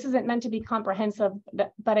 and this isn't meant to be comprehensive,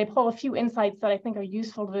 but I pull a few insights that I think are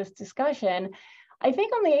useful to this discussion. I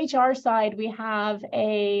think on the HR side, we have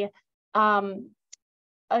a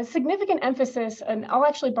significant emphasis, and I'll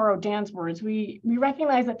actually borrow Dan's words. We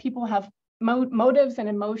recognize that people have motives and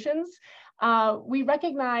emotions. We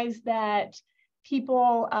recognize that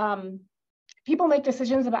people make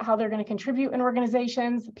decisions about how they're going to contribute in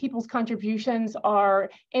organizations. People's contributions are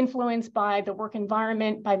influenced by the work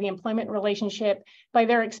environment, by the employment relationship, by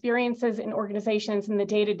their experiences in organizations in the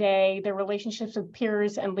day-to-day, their relationships with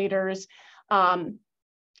peers and leaders,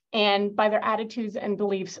 and by their attitudes and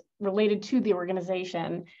beliefs related to the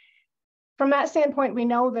organization. From that standpoint, we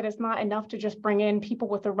know that it's not enough to just bring in people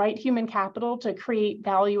with the right human capital to create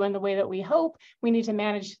value in the way that we hope. We need to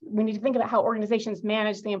think about how organizations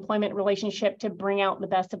manage the employment relationship to bring out the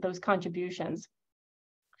best of those contributions.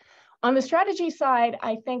 On the strategy side,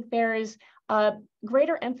 I think there's a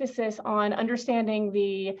greater emphasis on understanding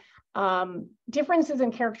the differences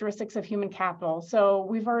in characteristics of human capital. So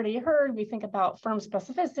we've already heard, we think about firm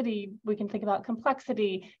specificity, we can think about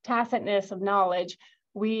complexity, tacitness of knowledge.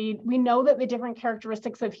 We know that the different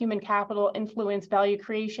characteristics of human capital influence value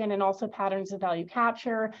creation and also patterns of value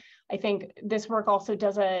capture. I think this work also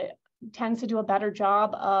tends to do a better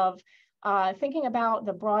job of thinking about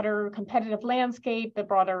the broader competitive landscape, the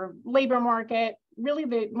broader labor market, really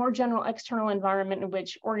the more general external environment in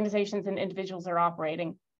which organizations and individuals are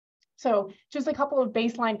operating. So just a couple of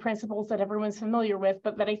baseline principles that everyone's familiar with,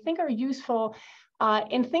 but that I think are useful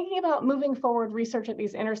in thinking about moving forward research at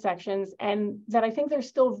these intersections, and that I think there's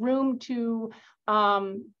still room to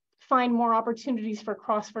find more opportunities for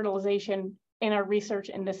cross-fertilization in our research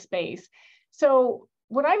in this space. So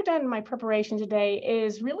what I've done in my preparation today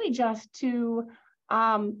is really just to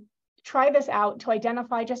try this out, to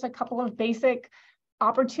identify just a couple of basic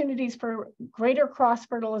opportunities for greater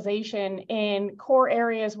cross-fertilization in core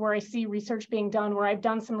areas where I see research being done, where I've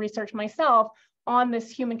done some research myself on this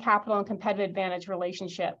human capital and competitive advantage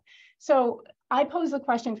relationship. So I pose the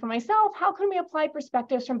question for myself, how can we apply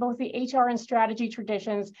perspectives from both the HR and strategy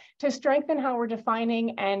traditions to strengthen how we're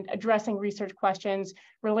defining and addressing research questions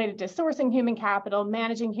related to sourcing human capital,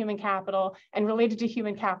 managing human capital, and related to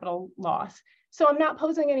human capital loss? So I'm not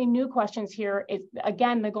posing any new questions here.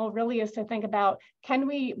 Again, the goal really is to think about, can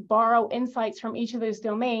we borrow insights from each of those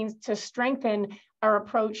domains to strengthen our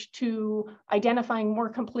approach to identifying more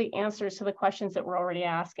complete answers to the questions that we're already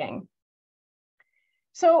asking?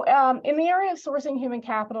 So in the area of sourcing human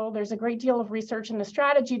capital, there's a great deal of research in the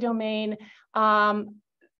strategy domain,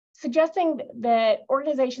 suggesting that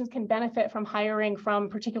organizations can benefit from hiring from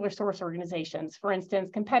particular source organizations, for instance,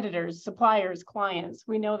 competitors, suppliers, clients.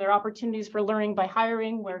 We know there are opportunities for learning by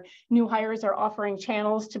hiring, where new hires are offering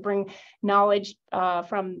channels to bring knowledge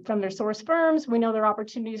from their source firms. We know there are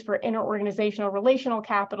opportunities for interorganizational relational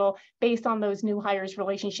capital based on those new hires'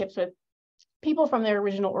 relationships with people from their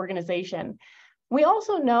original organization. We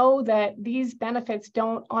also know that these benefits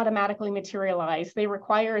don't automatically materialize. They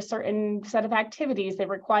require a certain set of activities. They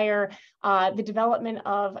require the development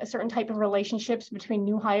of a certain type of relationships between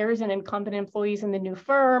new hires and incumbent employees in the new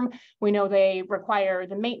firm. We know they require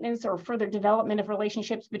the maintenance or further development of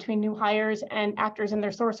relationships between new hires and actors in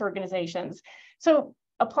their source organizations. So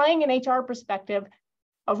applying an HR perspective,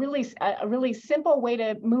 a really simple way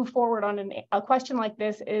to move forward on a question like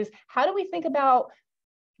this is, how do we think about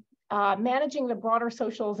managing the broader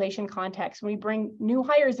socialization context when we bring new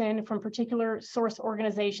hires in from particular source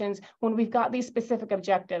organizations, when we've got these specific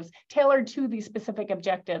objectives tailored to these specific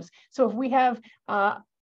objectives? So if we have a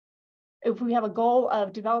goal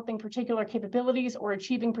of developing particular capabilities or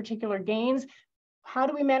achieving particular gains, how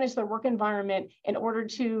do we manage their work environment in order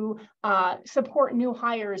to support new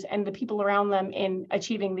hires and the people around them in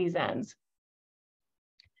achieving these ends?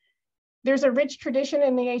 There's a rich tradition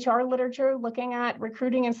in the HR literature looking at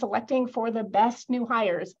recruiting and selecting for the best new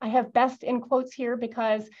hires. I have best in quotes here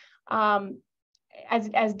because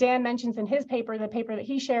as Dan mentions in his paper, the paper that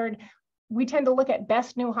he shared, we tend to look at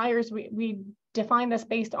best new hires. We define this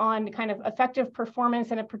based on kind of effective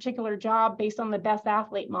performance in a particular job based on the best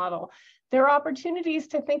athlete model. There are opportunities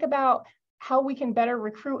to think about how we can better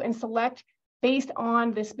recruit and select based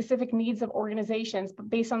on the specific needs of organizations, but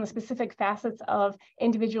based on the specific facets of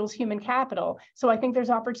individuals' human capital. So I think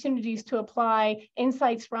there's opportunities to apply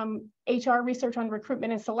insights from HR research on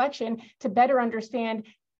recruitment and selection to better understand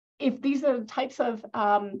if these are the types of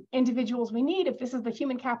individuals we need, if this is the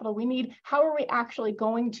human capital we need, how are we actually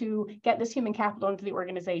going to get this human capital into the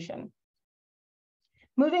organization?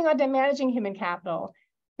 Moving on to managing human capital.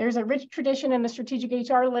 There's a rich tradition in the strategic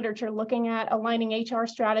HR literature looking at aligning HR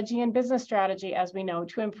strategy and business strategy, as we know,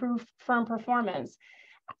 to improve firm performance.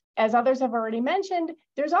 As others have already mentioned,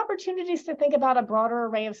 there's opportunities to think about a broader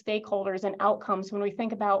array of stakeholders and outcomes when we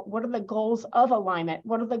think about what are the goals of alignment,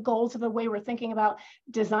 what are the goals of the way we're thinking about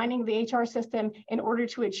designing the HR system in order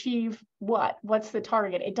to achieve what's the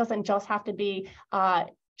target. It doesn't just have to be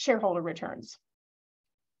shareholder returns.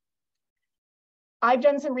 I've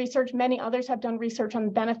done some research, many others have done research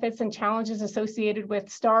on benefits and challenges associated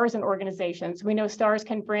with STARs and organizations. We know STARs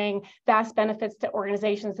can bring vast benefits to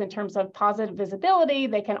organizations in terms of positive visibility.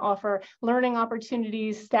 They can offer learning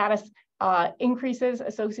opportunities, status increases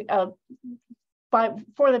for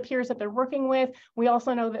the peers that they're working with. We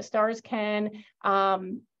also know that STARs can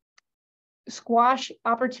squash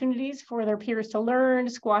opportunities for their peers to learn,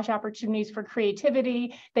 squash opportunities for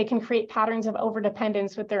creativity. They can create patterns of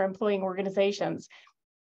overdependence with their employing organizations.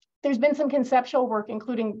 There's been some conceptual work,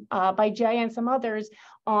 including by Jay and some others,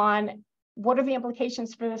 on what are the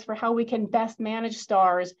implications for this, for how we can best manage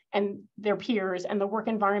STARs and their peers and the work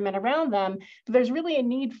environment around them. But there's really a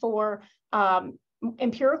need for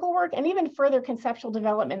empirical work and even further conceptual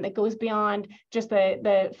development that goes beyond just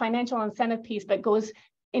the financial incentive piece, but goes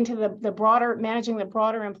into the broader, managing the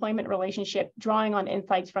broader employment relationship, drawing on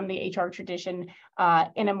insights from the HR tradition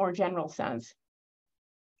in a more general sense.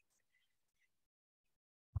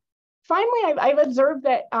 Finally, I've observed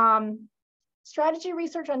that strategy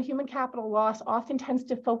research on human capital loss often tends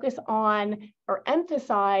to focus on or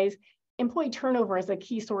emphasize employee turnover as a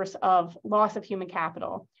key source of loss of human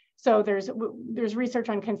capital. So there's research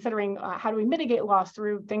on considering how do we mitigate loss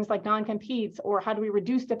through things like non-competes, or how do we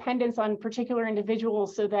reduce dependence on particular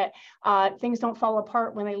individuals so that things don't fall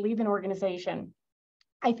apart when they leave an organization.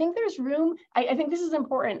 I think there's room, I think this is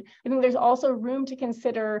important. I think there's also room to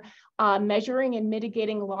consider measuring and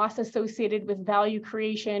mitigating loss associated with value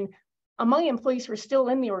creation among employees who are still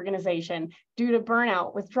in the organization due to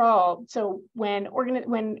burnout, withdrawal. So when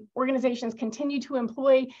organizations continue to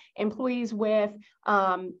employ employees with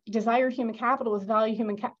desired human capital, with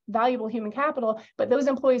valuable human capital, but those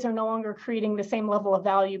employees are no longer creating the same level of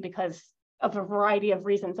value because of a variety of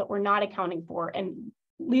reasons that we're not accounting for, and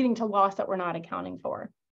leading to loss that we're not accounting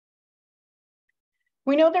for.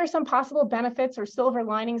 We know there are some possible benefits or silver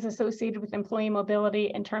linings associated with employee mobility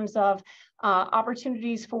in terms of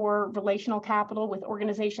opportunities for relational capital with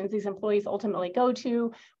organizations these employees ultimately go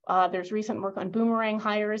to. There's recent work on boomerang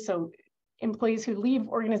hires, so employees who leave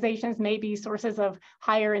organizations may be sources of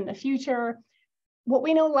hire in the future. What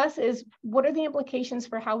we know less is what are the implications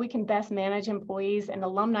for how we can best manage employees and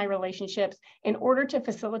alumni relationships in order to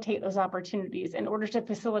facilitate those opportunities, in order to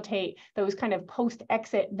facilitate those kind of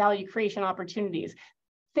post-exit value creation opportunities.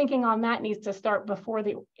 Thinking on that needs to start before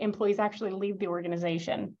the employees actually leave the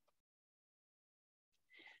organization.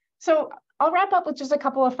 So I'll wrap up with just a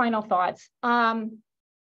couple of final thoughts.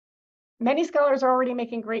 Many scholars are already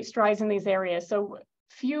making great strides in these areas. So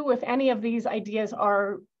few, if any, of these ideas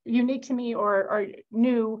are unique to me or are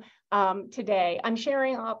new today. I'm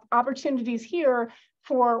sharing opportunities here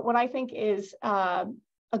for what I think is a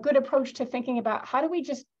good approach to thinking about how do we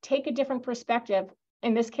just take a different perspective,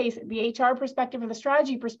 in this case, the HR perspective or the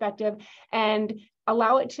strategy perspective, and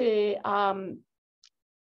allow it to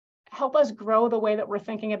help us grow the way that we're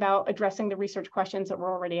thinking about addressing the research questions that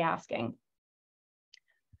we're already asking.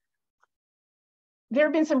 There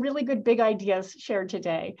have been some really good big ideas shared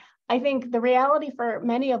today. I think the reality for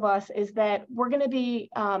many of us is that we're going to be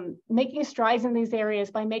making strides in these areas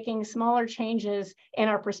by making smaller changes in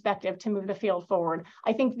our perspective to move the field forward.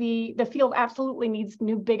 I think the field absolutely needs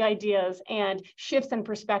new big ideas and shifts in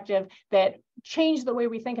perspective that change the way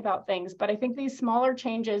we think about things. But I think these smaller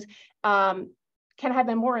changes can have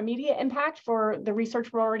a more immediate impact for the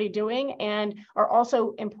research we're already doing, and are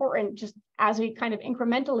also important just as we kind of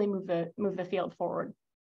incrementally move the field forward.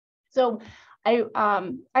 So I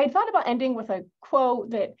had thought about ending with a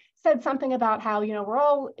quote that said something about how, you know, we're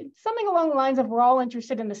all, something along the lines of we're all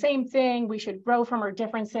interested in the same thing, we should grow from our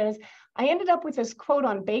differences. I ended up with this quote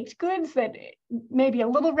on baked goods that may be a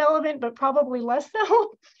little relevant, but probably less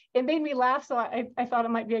so. It made me laugh, so I thought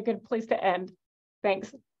it might be a good place to end.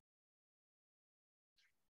 Thanks.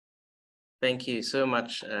 Thank you so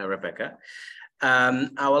much, Rebecca.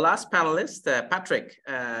 Our last panelist, Patrick,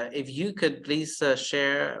 if you could please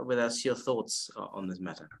share with us your thoughts on this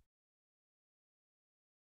matter.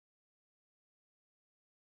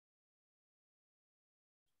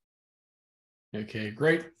 Okay,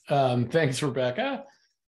 great. Thanks, Rebecca.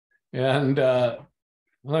 And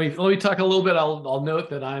let me talk a little bit. I'll note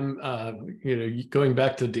that I'm, going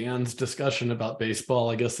back to Dan's discussion about baseball.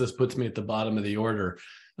 I guess this puts me at the bottom of the order.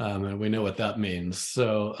 And we know what that means.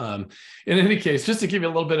 So in any case, just to give you a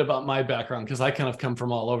little bit about my background, because I kind of come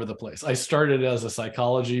from all over the place. I started as a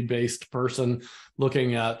psychology-based person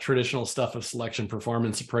looking at traditional stuff of selection,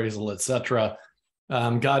 performance appraisal, et cetera.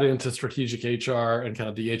 Got into strategic HR and kind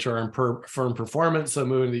of the HR and firm performance, so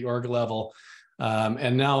moving to the org level.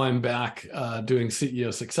 And now I'm back doing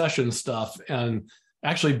CEO succession stuff, and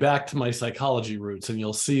actually back to my psychology roots. And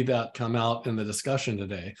you'll see that come out in the discussion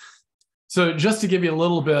today. So just to give you a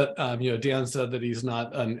little bit, Dan said that he's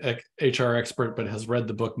not an HR expert, but has read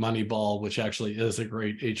the book Moneyball, which actually is a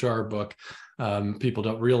great HR book. People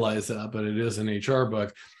don't realize that, but it is an HR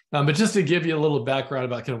book. But just to give you a little background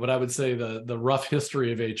about kind of what I would say the rough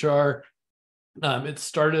history of HR, it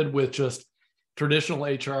started with just traditional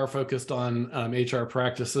HR focused on HR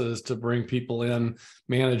practices to bring people in,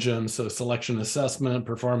 manage them. So selection assessment,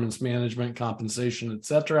 performance management, compensation, et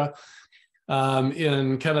cetera.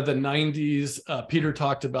 In kind of the 90s, Peter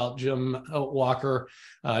talked about Jim Walker.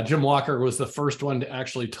 Jim Walker was the first one to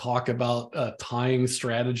actually talk about tying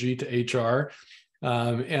strategy to HR.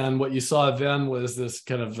 And what you saw then was this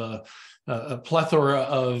kind of a plethora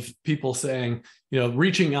of people saying,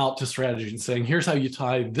 reaching out to strategy and saying, here's how you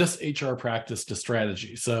tie this HR practice to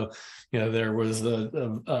strategy. So, there was the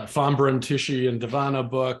Fombrun, Tisci, and Devano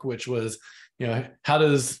book, which was, how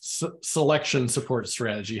does selection support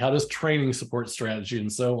strategy? How does training support strategy,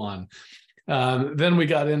 and so on? Then we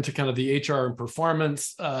got into kind of the HR and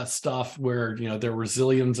performance stuff where, there were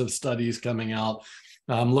zillions of studies coming out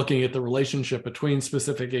looking at the relationship between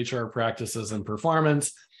specific HR practices and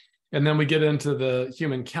performance. And then we get into the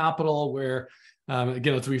human capital, where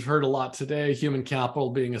again, as we've heard a lot today, human capital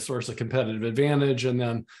being a source of competitive advantage. And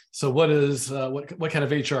then, so what kind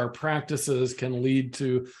of HR practices can lead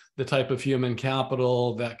to the type of human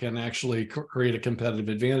capital that can actually create a competitive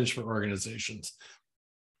advantage for organizations?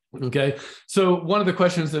 Okay, so one of the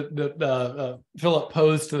questions that Philip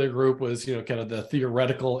posed to the group was, kind of the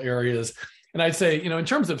theoretical areas. And I'd say, in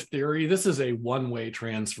terms of theory, this is a one-way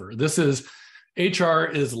transfer. This is HR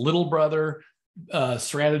is little brother,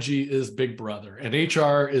 strategy is big brother, and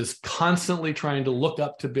HR is constantly trying to look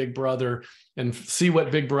up to big brother and see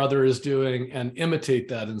what big brother is doing and imitate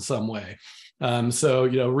that in some way. So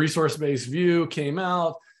resource-based view came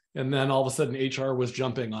out, and then all of a sudden HR was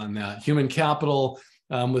jumping on that. Human capital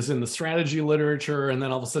was in the strategy literature, and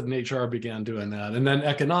then all of a sudden HR began doing that. And then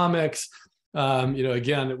economics,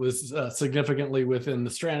 again, it was significantly within the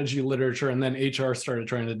strategy literature, and then HR started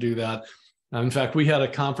trying to do that. In fact, we had a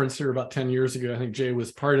conference here about 10 years ago. I think Jay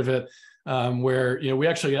was part of it, where we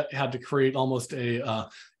actually had to create almost a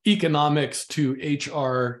economics to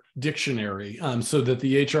HR dictionary, so that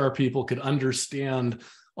the HR people could understand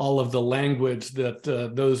all of the language that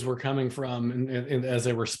those were coming from and as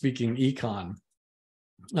they were speaking econ.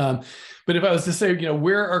 But if I was to say,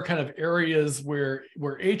 where are kind of areas where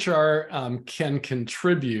HR can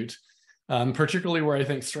contribute, particularly where I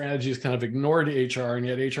think strategy is kind of ignored HR, and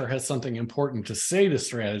yet HR has something important to say to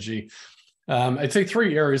strategy. I'd say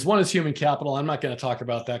three areas. One is human capital. I'm not going to talk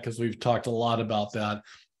about that because we've talked a lot about that.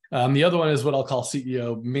 The other one is what I'll call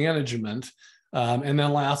CEO management. And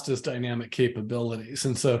then last is dynamic capabilities.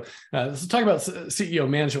 And so let's talk about CEO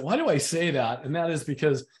management. Why do I say that? And that is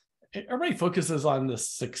because everybody focuses on the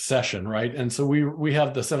succession, right? And so we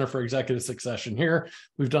have the Center for Executive Succession here.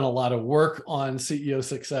 We've done a lot of work on CEO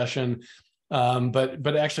succession,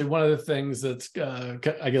 but actually one of the things that's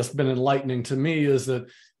I guess been enlightening to me is that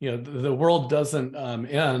the world doesn't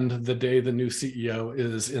end the day the new CEO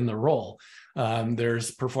is in the role.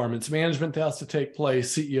 There's performance management that has to take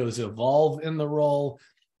place. CEOs evolve in the role,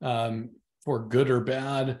 for good or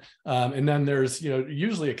bad, and then there's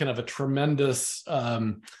usually a kind of a tremendous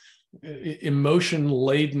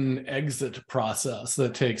emotion-laden exit process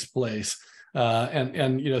that takes place.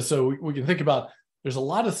 So we can think about, there's a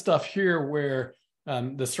lot of stuff here where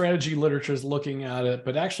the strategy literature is looking at it,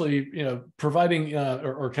 but actually, providing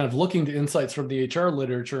or kind of looking to insights from the HR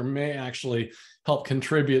literature may actually help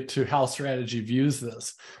contribute to how strategy views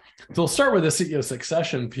this. So we'll start with the CEO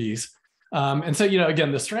succession piece. And so,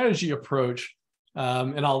 again, the strategy approach,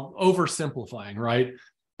 and I'll oversimplifying, right?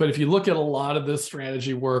 But if you look at a lot of this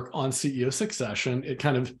strategy work on CEO succession, it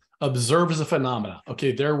kind of observes a phenomena.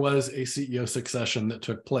 Okay, there was a CEO succession that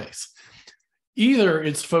took place. Either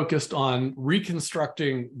it's focused on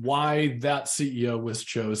reconstructing why that CEO was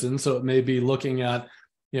chosen. So it may be looking at,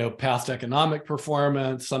 past economic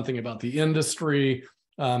performance, something about the industry,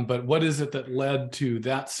 but what is it that led to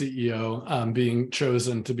that CEO being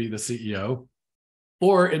chosen to be the CEO?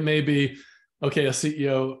 Or it may be, okay, a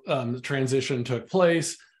CEO transition took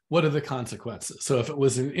place. What are the consequences? So if it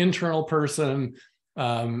was an internal person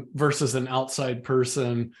versus an outside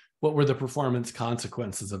person, what were the performance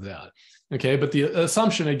consequences of that? Okay, but the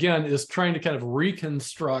assumption, again, is trying to kind of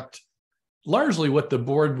reconstruct largely what the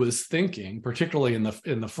board was thinking, particularly in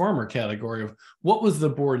the former category of what was the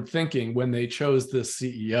board thinking when they chose this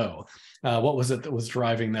CEO? What was it that was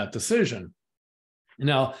driving that decision?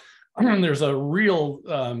 Now, there's a real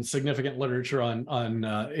significant literature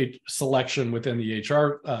on selection within the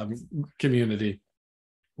HR community.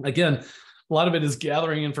 Again, a lot of it is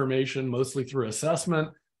gathering information, mostly through assessment,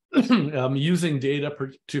 using data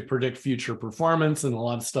to predict future performance, and a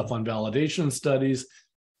lot of stuff on validation studies.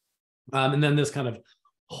 And then this kind of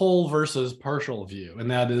whole versus partial view.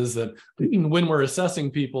 And that is that when we're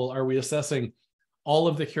assessing people, are we assessing all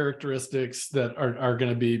of the characteristics that are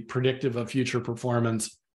going to be predictive of future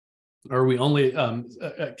performance? Are we only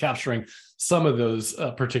capturing some of those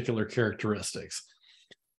particular characteristics?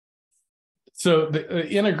 So the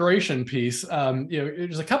integration piece,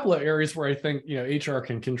 there's a couple of areas where I think HR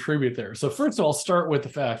can contribute there. So first of all, start with the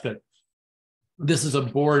fact that this is a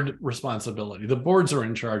board responsibility. The boards are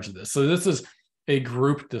in charge of this. So this is a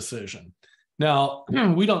group decision. Now,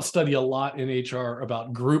 we don't study a lot in HR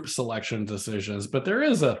about group selection decisions, but there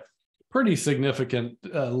is a pretty significant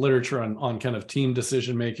literature on kind of team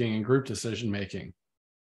decision-making and group decision-making.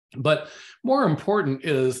 But more important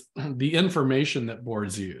is the information that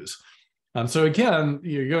boards use. So again,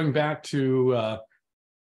 you're going back to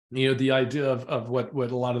the idea of what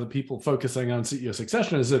a lot of the people focusing on CEO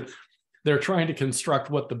succession is that they're trying to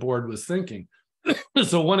construct what the board was thinking.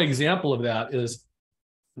 So one example of that is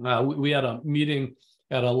we had a meeting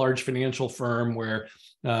at a large financial firm where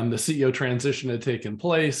the CEO transition had taken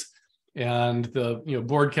place, and the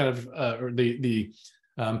board kind of or the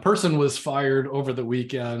person was fired over the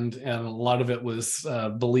weekend, and a lot of it was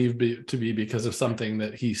believed to be because of something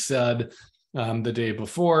that he said the day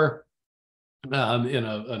before in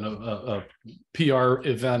a PR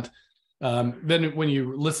event. Then when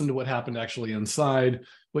you listen to what happened actually inside,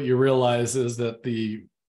 what you realize is that the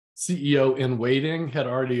CEO in waiting had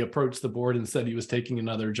already approached the board and said he was taking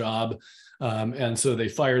another job. And so they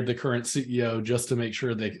fired the current CEO just to make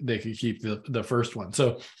sure they could keep the first one.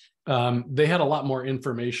 So they had a lot more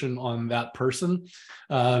information on that person.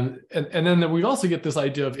 And then we also get this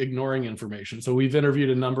idea of ignoring information. So we've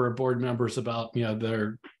interviewed a number of board members about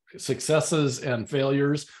their successes and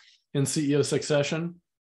failures in CEO succession.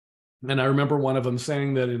 And I remember one of them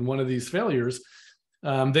saying that in one of these failures,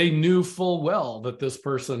 they knew full well that this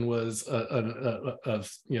person was a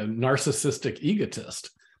narcissistic egotist.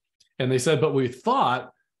 And they said, but we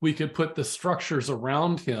thought we could put the structures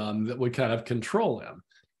around him that would kind of control him.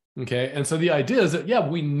 Okay. And so the idea is that, yeah,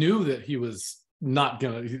 we knew that he was not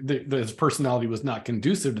going to, his personality was not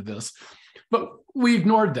conducive to this, but we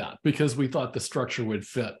ignored that because we thought the structure would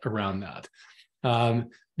fit around that.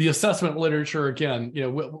 The assessment literature, again,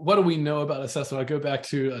 what do we know about assessment? I go back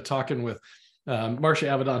to talking with Marcia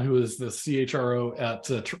Avedon, who was the CHRO at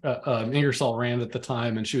Ingersoll Rand at the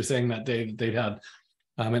time, and she was saying that day that they'd had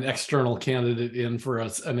an external candidate in for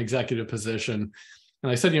an executive position.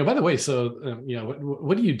 And I said, by the way, so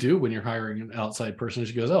what do you do when you're hiring an outside person?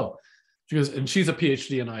 She goes, and she's a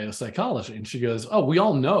PhD in IO psychology, and she goes, we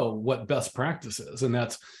all know what best practice is, and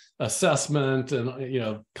that's assessment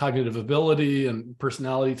and cognitive ability and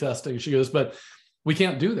personality testing. She goes, but we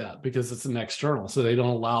can't do that because it's an external, so they don't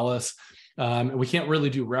allow us. We can't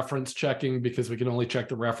really do reference checking because we can only check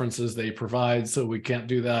the references they provide, so we can't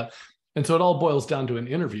do that. And so it all boils down to an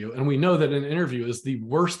interview, and we know that an interview is the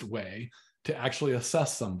worst way to actually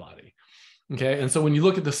assess somebody. Okay, and so when you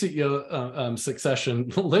look at the CEO succession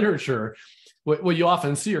literature, what you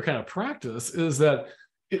often see or kind of practice is that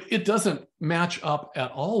it doesn't match up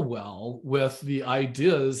at all well with the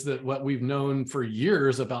ideas that what we've known for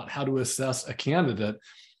years about how to assess a candidate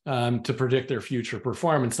to predict their future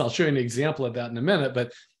performance. I'll show you an example of that in a minute,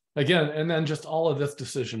 but again, and then just all of this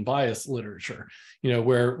decision bias literature,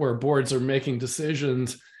 where boards are making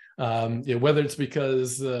decisions, whether it's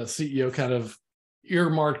because the CEO kind of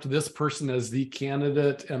earmarked this person as the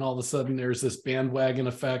candidate, and all of a sudden there's this bandwagon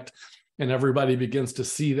effect, and everybody begins to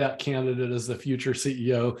see that candidate as the future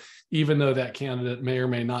CEO, even though that candidate may or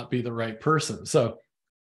may not be the right person. So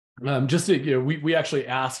we actually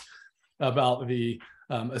asked about the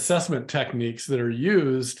assessment techniques that are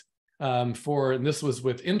used and this was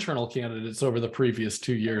with internal candidates over the previous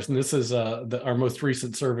 2 years. And this is our most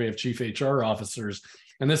recent survey of chief HR officers.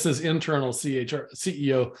 And this is internal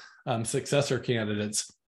CEO successor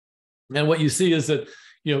candidates. And what you see is that,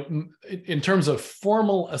 in terms of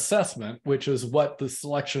formal assessment, which is what the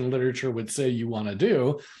selection literature would say you want to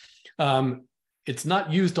do, it's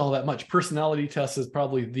not used all that much. Personality tests is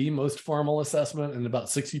probably the most formal assessment, and about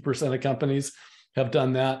 60% of companies have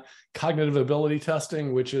done that. Cognitive ability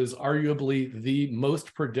testing, which is arguably the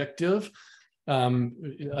most predictive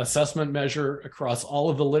assessment measure across all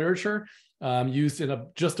of the literature, used in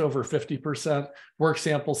just over 50%. Work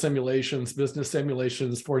sample simulations, business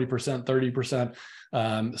simulations, 40%,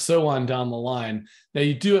 30%, so on down the line. Now,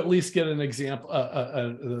 you do at least get an example,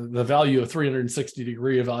 the value of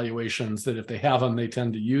 360-degree evaluations, that if they have them, they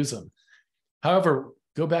tend to use them. However,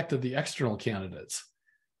 go back to the external candidates,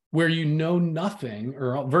 where you know nothing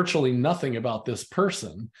or virtually nothing about this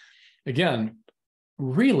person. Again,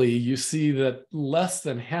 really, you see that less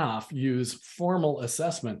than half use formal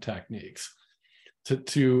assessment techniques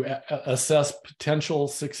to assess potential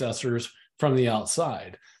successors from the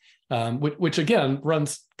outside, which again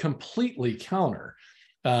runs completely counter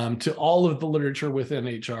to all of the literature within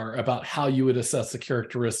HR about how you would assess the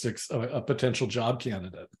characteristics of a potential job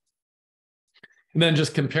candidate. And then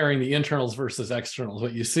just comparing the internals versus externals,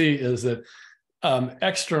 what you see is that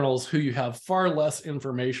externals who you have far less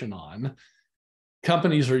information on,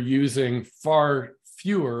 companies are using far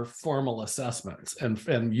fewer formal assessments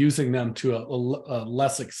and using them to a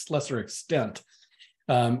lesser extent,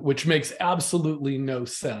 which makes absolutely no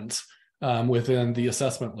sense within the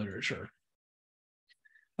assessment literature.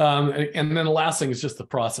 And then the last thing is just the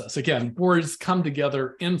process. Again, boards come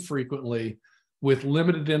together infrequently with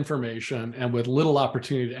limited information and with little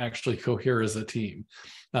opportunity to actually cohere as a team.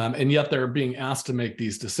 And yet they're being asked to make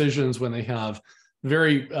these decisions when they have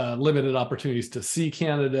very limited opportunities to see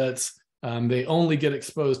candidates, They only get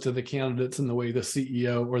exposed to the candidates in the way the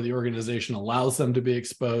CEO or the organization allows them to be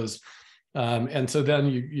exposed. And so then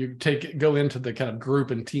you go into the kind of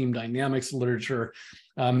group and team dynamics literature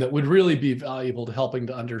that would really be valuable to helping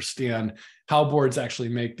to understand how boards actually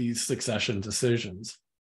make these succession decisions.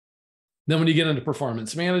 Then when you get into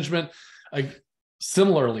performance management,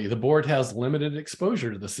 similarly, the board has limited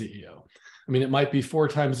exposure to the CEO. I mean, it might be 4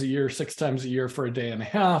 times a year, 6 times a year for a day and a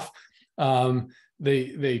half.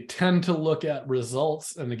 They tend to look at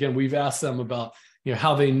results. And again, we've asked them about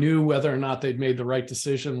how they knew whether or not they'd made the right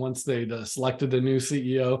decision once they'd selected a new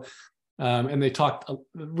CEO. And they talked,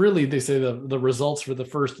 really, they say the results for the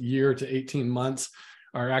first year to 18 months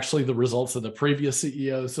are actually the results of the previous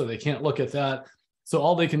CEO, so they can't look at that. So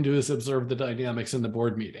all they can do is observe the dynamics in the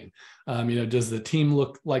board meeting. Does the team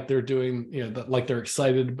look like they're doing, like they're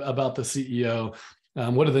excited about the CEO?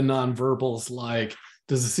 What are the nonverbals like?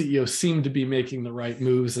 Does the CEO seem to be making the right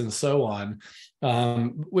moves and so on,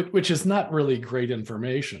 which is not really great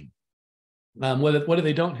information. What do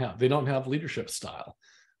they don't have? They don't have leadership style.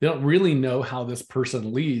 They don't really know how this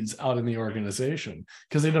person leads out in the organization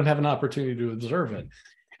because they don't have an opportunity to observe it.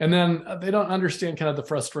 And then they don't understand kind of the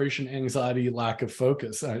frustration, anxiety, lack of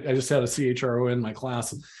focus. I just had a CHRO in my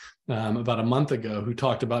class about a month ago who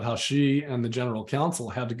talked about how she and the general counsel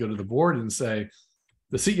had to go to the board and say,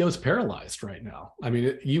 the CEO is paralyzed right now. I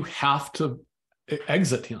mean, you have to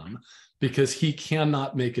exit him because he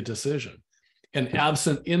cannot make a decision. And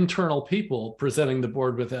absent internal people presenting the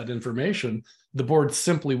board with that information, the board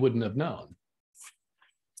simply wouldn't have known.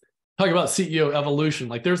 Talk about CEO evolution.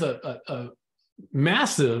 Like there's a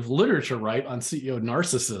massive literature, right, on CEO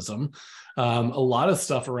narcissism. A lot of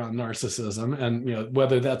stuff around narcissism, and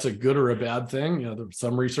whether that's a good or a bad thing.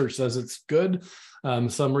 Some research says it's good,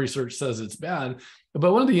 some research says it's bad.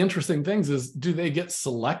 But one of the interesting things is, do they get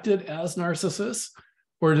selected as narcissists,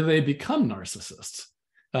 or do they become narcissists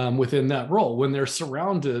within that role when they're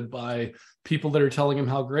surrounded by people that are telling them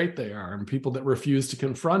how great they are and people that refuse to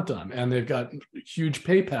confront them, and they've got huge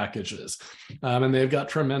pay packages and they've got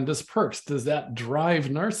tremendous perks? Does that drive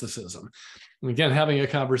narcissism? And again, having a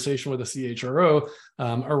conversation with a CHRO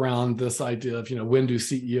around this idea of, when do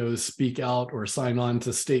CEOs speak out or sign on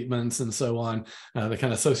to statements and so on, the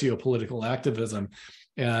kind of socio-political activism.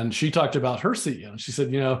 And she talked about her CEO. She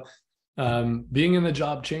said, being in the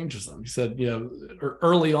job changes them. He said,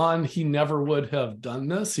 early on, he never would have done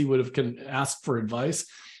this. He would have asked for advice.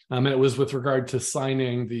 And it was with regard to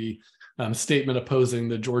signing the statement opposing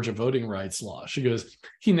the Georgia voting rights law. She goes,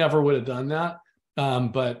 he never would have done that.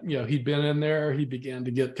 But he'd been in there, he began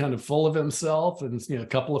to get kind of full of himself, and a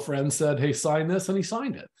couple of friends said, hey, sign this, and he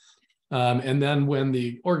signed it. And then when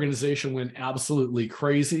the organization went absolutely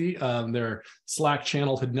crazy, their Slack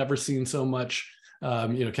channel had never seen so much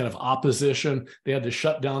kind of opposition. They had to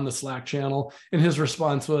shut down the Slack channel, and his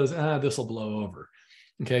response was, this will blow over.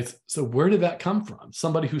 Okay, so where did that come from?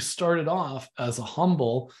 Somebody who started off as a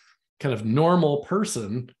humble, kind of normal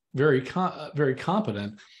person, very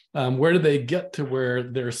competent. Where do they get to where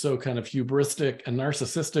they're so kind of hubristic and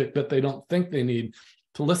narcissistic that they don't think they need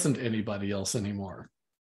to listen to anybody else anymore?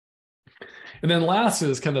 And then last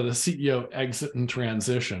is kind of the CEO exit and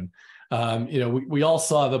transition. We all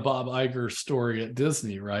saw the Bob Iger story at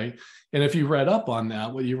Disney, right? And if you read up on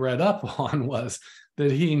that, what you read up on was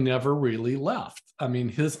that he never really left. I mean,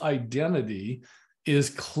 his identity is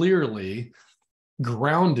clearly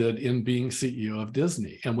grounded in being CEO of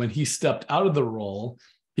Disney. And when he stepped out of the role,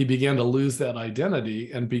 he began to lose that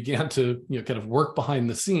identity and began to kind of work behind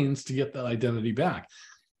the scenes to get that identity back.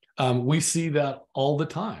 We see that all the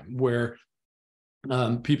time where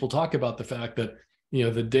people talk about the fact that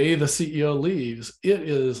the day the CEO leaves, it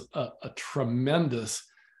is a tremendous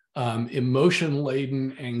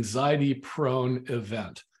emotion-laden, anxiety-prone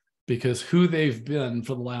event, because who they've been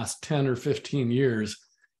for the last 10 or 15 years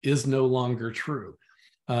is no longer true.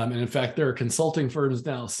 And in fact, there are consulting firms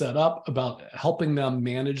now set up about helping them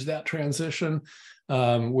manage that transition,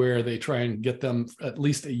 where they try and get them at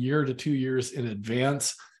least a year to 2 years in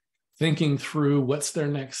advance, thinking through what's their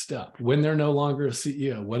next step. When they're no longer a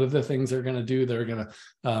CEO, what are the things they're going to do that are going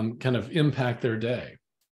to kind of impact their day?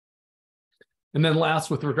 And then last,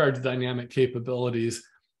 with regard to dynamic capabilities,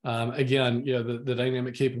 again, the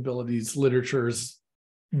dynamic capabilities literature is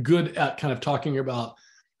good at kind of talking about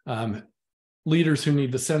leaders who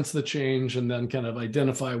need to sense the change and then kind of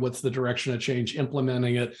identify what's the direction of change,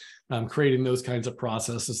 implementing it, creating those kinds of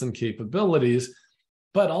processes and capabilities.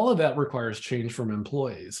 But all of that requires change from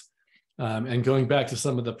employees. And going back to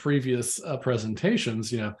some of the previous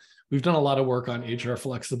presentations, we've done a lot of work on HR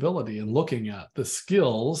flexibility and looking at the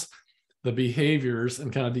skills, the behaviors,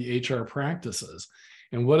 and kind of the HR practices.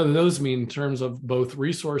 And what do those mean in terms of both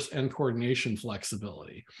resource and coordination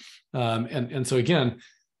flexibility? And so again,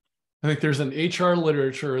 I think there's an HR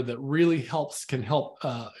literature that really can help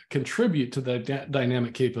contribute to the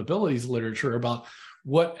dynamic capabilities literature about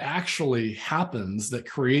what actually happens that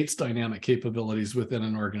creates dynamic capabilities within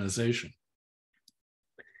an organization.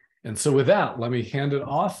 And so with that, let me hand it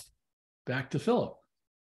off back to Philip.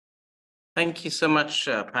 Thank you so much,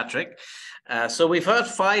 Patrick. So we've heard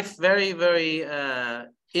 5 very, very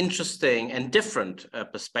interesting and different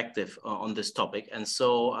perspectives on this topic. And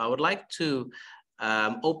so I would like to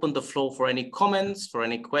open the floor for any comments, for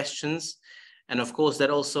any questions. And of course, that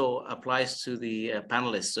also applies to the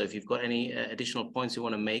panelists. So if you've got any additional points you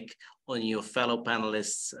want to make on your fellow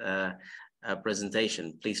panelists'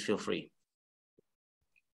 presentation, please feel free.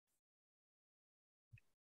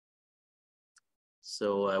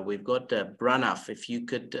 So we've got Pranav, if you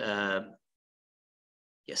could,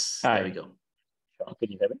 yes, Hi. There we go.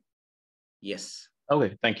 Can you hear me? Yes.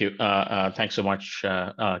 Okay, thank you. Thanks so much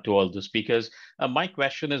to all the speakers. My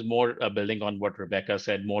question is more building on what Rebecca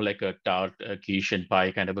said, more like a tart, quiche, and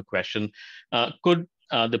pie kind of a question. Could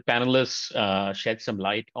the panelists shed some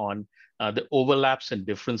light on the overlaps and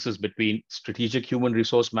differences between strategic human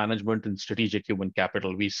resource management and strategic human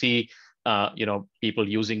capital? We see, people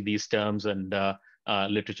using these terms and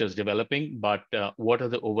literature is developing, but what are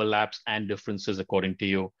the overlaps and differences according to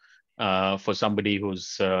you? For somebody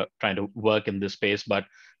who's trying to work in this space, but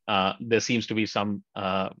there seems to be some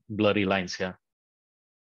blurry lines here.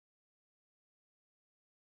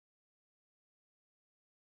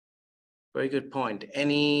 Very good point.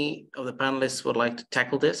 Any of the panelists would like to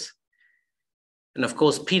tackle this? And of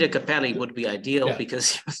course, Peter Capelli would be ideal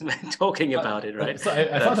because he was talking about it, right? So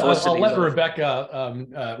I thought I'll let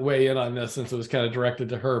Rebecca weigh in on this since it was kind of directed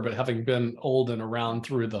to her, but having been old and around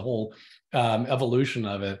through the whole evolution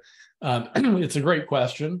of it, it's a great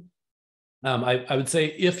question. I would say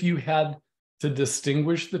if you had to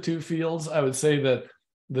distinguish the two fields, I would say that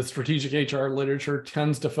the strategic HR literature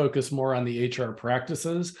tends to focus more on the HR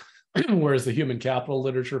practices, whereas the human capital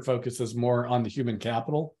literature focuses more on the human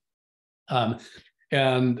capital.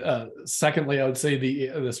 Secondly, I would say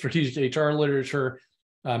the strategic HR literature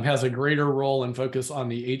has a greater role and focus on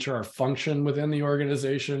the HR function within the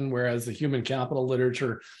organization, whereas the human capital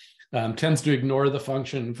literature tends to ignore the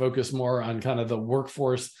function and focus more on kind of the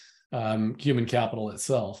workforce human capital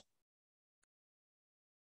itself.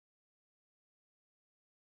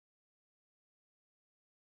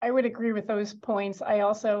 I would agree with those points. I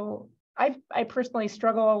personally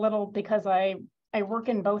struggle a little because I work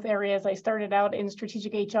in both areas. I started out in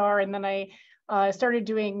strategic HR, and then I started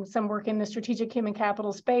doing some work in the strategic human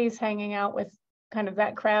capital space, hanging out with kind of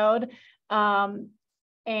that crowd.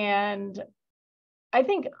 And I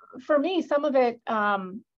think for me, some of it,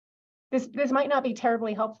 this might not be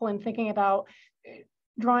terribly helpful in thinking about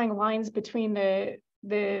drawing lines between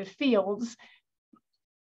the fields.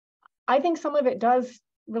 I think some of it does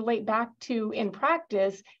relate back to, in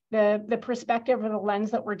practice, the perspective or the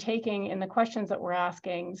lens that we're taking in the questions that we're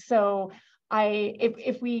asking. So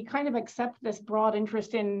if we kind of accept this broad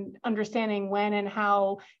interest in understanding when and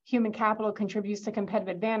how human capital contributes to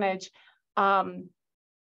competitive advantage, I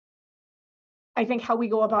think how we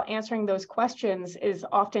go about answering those questions is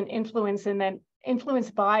often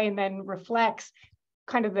influenced by and then reflects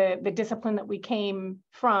kind of the discipline that we came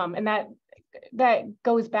from. And that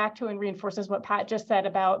goes back to and reinforces what Pat just said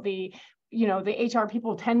about the HR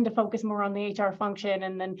people tend to focus more on the HR function,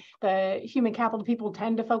 and then the human capital people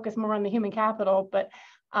tend to focus more on the human capital. But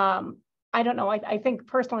I don't know, I think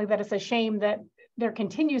personally that it's a shame that there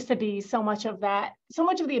continues to be so much of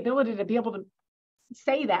the ability to be able to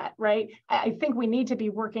say that, right? I think we need to be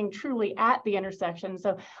working truly at the intersection.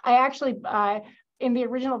 So I actually, in the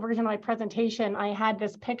original version of my presentation, I had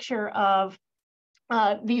this picture of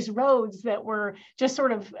these roads that were just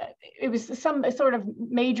sort of, it was some sort of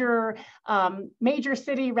major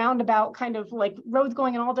city roundabout, kind of like roads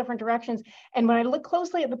going in all different directions. And when I looked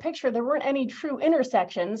closely at the picture, there weren't any true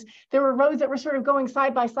intersections. There were roads that were sort of going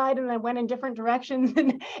side by side and then went in different directions.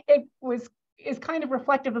 And is kind of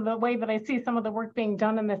reflective of the way that I see some of the work being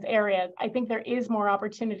done in this area. I think there is more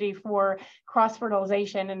opportunity for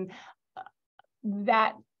cross-fertilization, and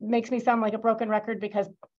that makes me sound like a broken record because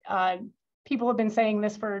people have been saying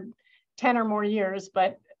this for 10 or more years,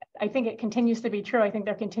 but I think it continues to be true. I think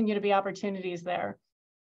there continue to be opportunities there.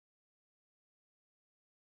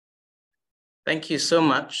 Thank you so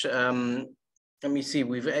much. Let me see,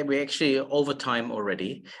 we're actually over time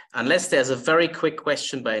already, unless there's a very quick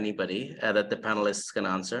question by anybody that the panelists can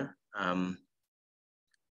answer.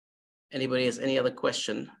 Anybody has any other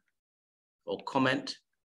question or comment?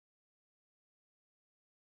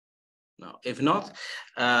 No, if not,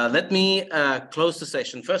 let me close the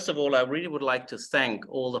session. First of all, I really would like to thank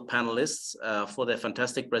all the panelists for their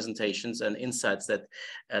fantastic presentations and insights that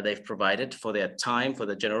they've provided, for their time, for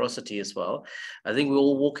their generosity as well. I think we're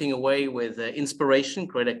all walking away with inspiration,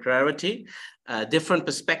 greater clarity, different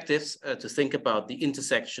perspectives to think about the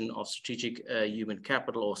intersection of strategic human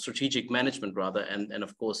capital, or strategic management rather, and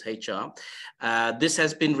of course HR. This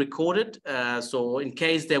has been recorded, so in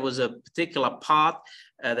case there was a particular part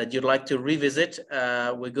that you'd like to revisit,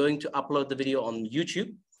 we're going to upload the video on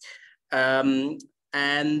YouTube.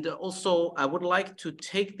 And also, I would like to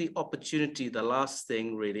take the opportunity, the last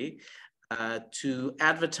thing really, to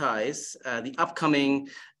advertise the upcoming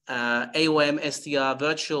AOM STR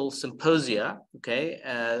virtual symposia, okay?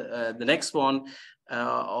 The next one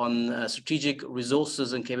on strategic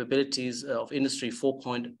resources and capabilities of Industry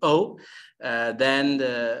 4.0, then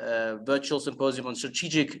the virtual symposium on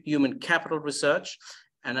strategic human capital research,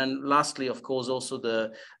 and then lastly, of course, also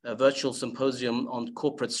the virtual symposium on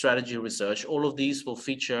corporate strategy research. All of these will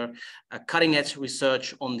feature cutting edge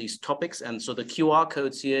research on these topics. And so the QR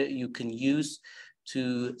codes here you can use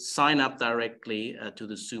to sign up directly to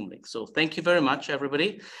the Zoom link. So thank you very much,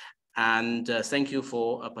 everybody. And thank you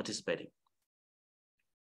for participating.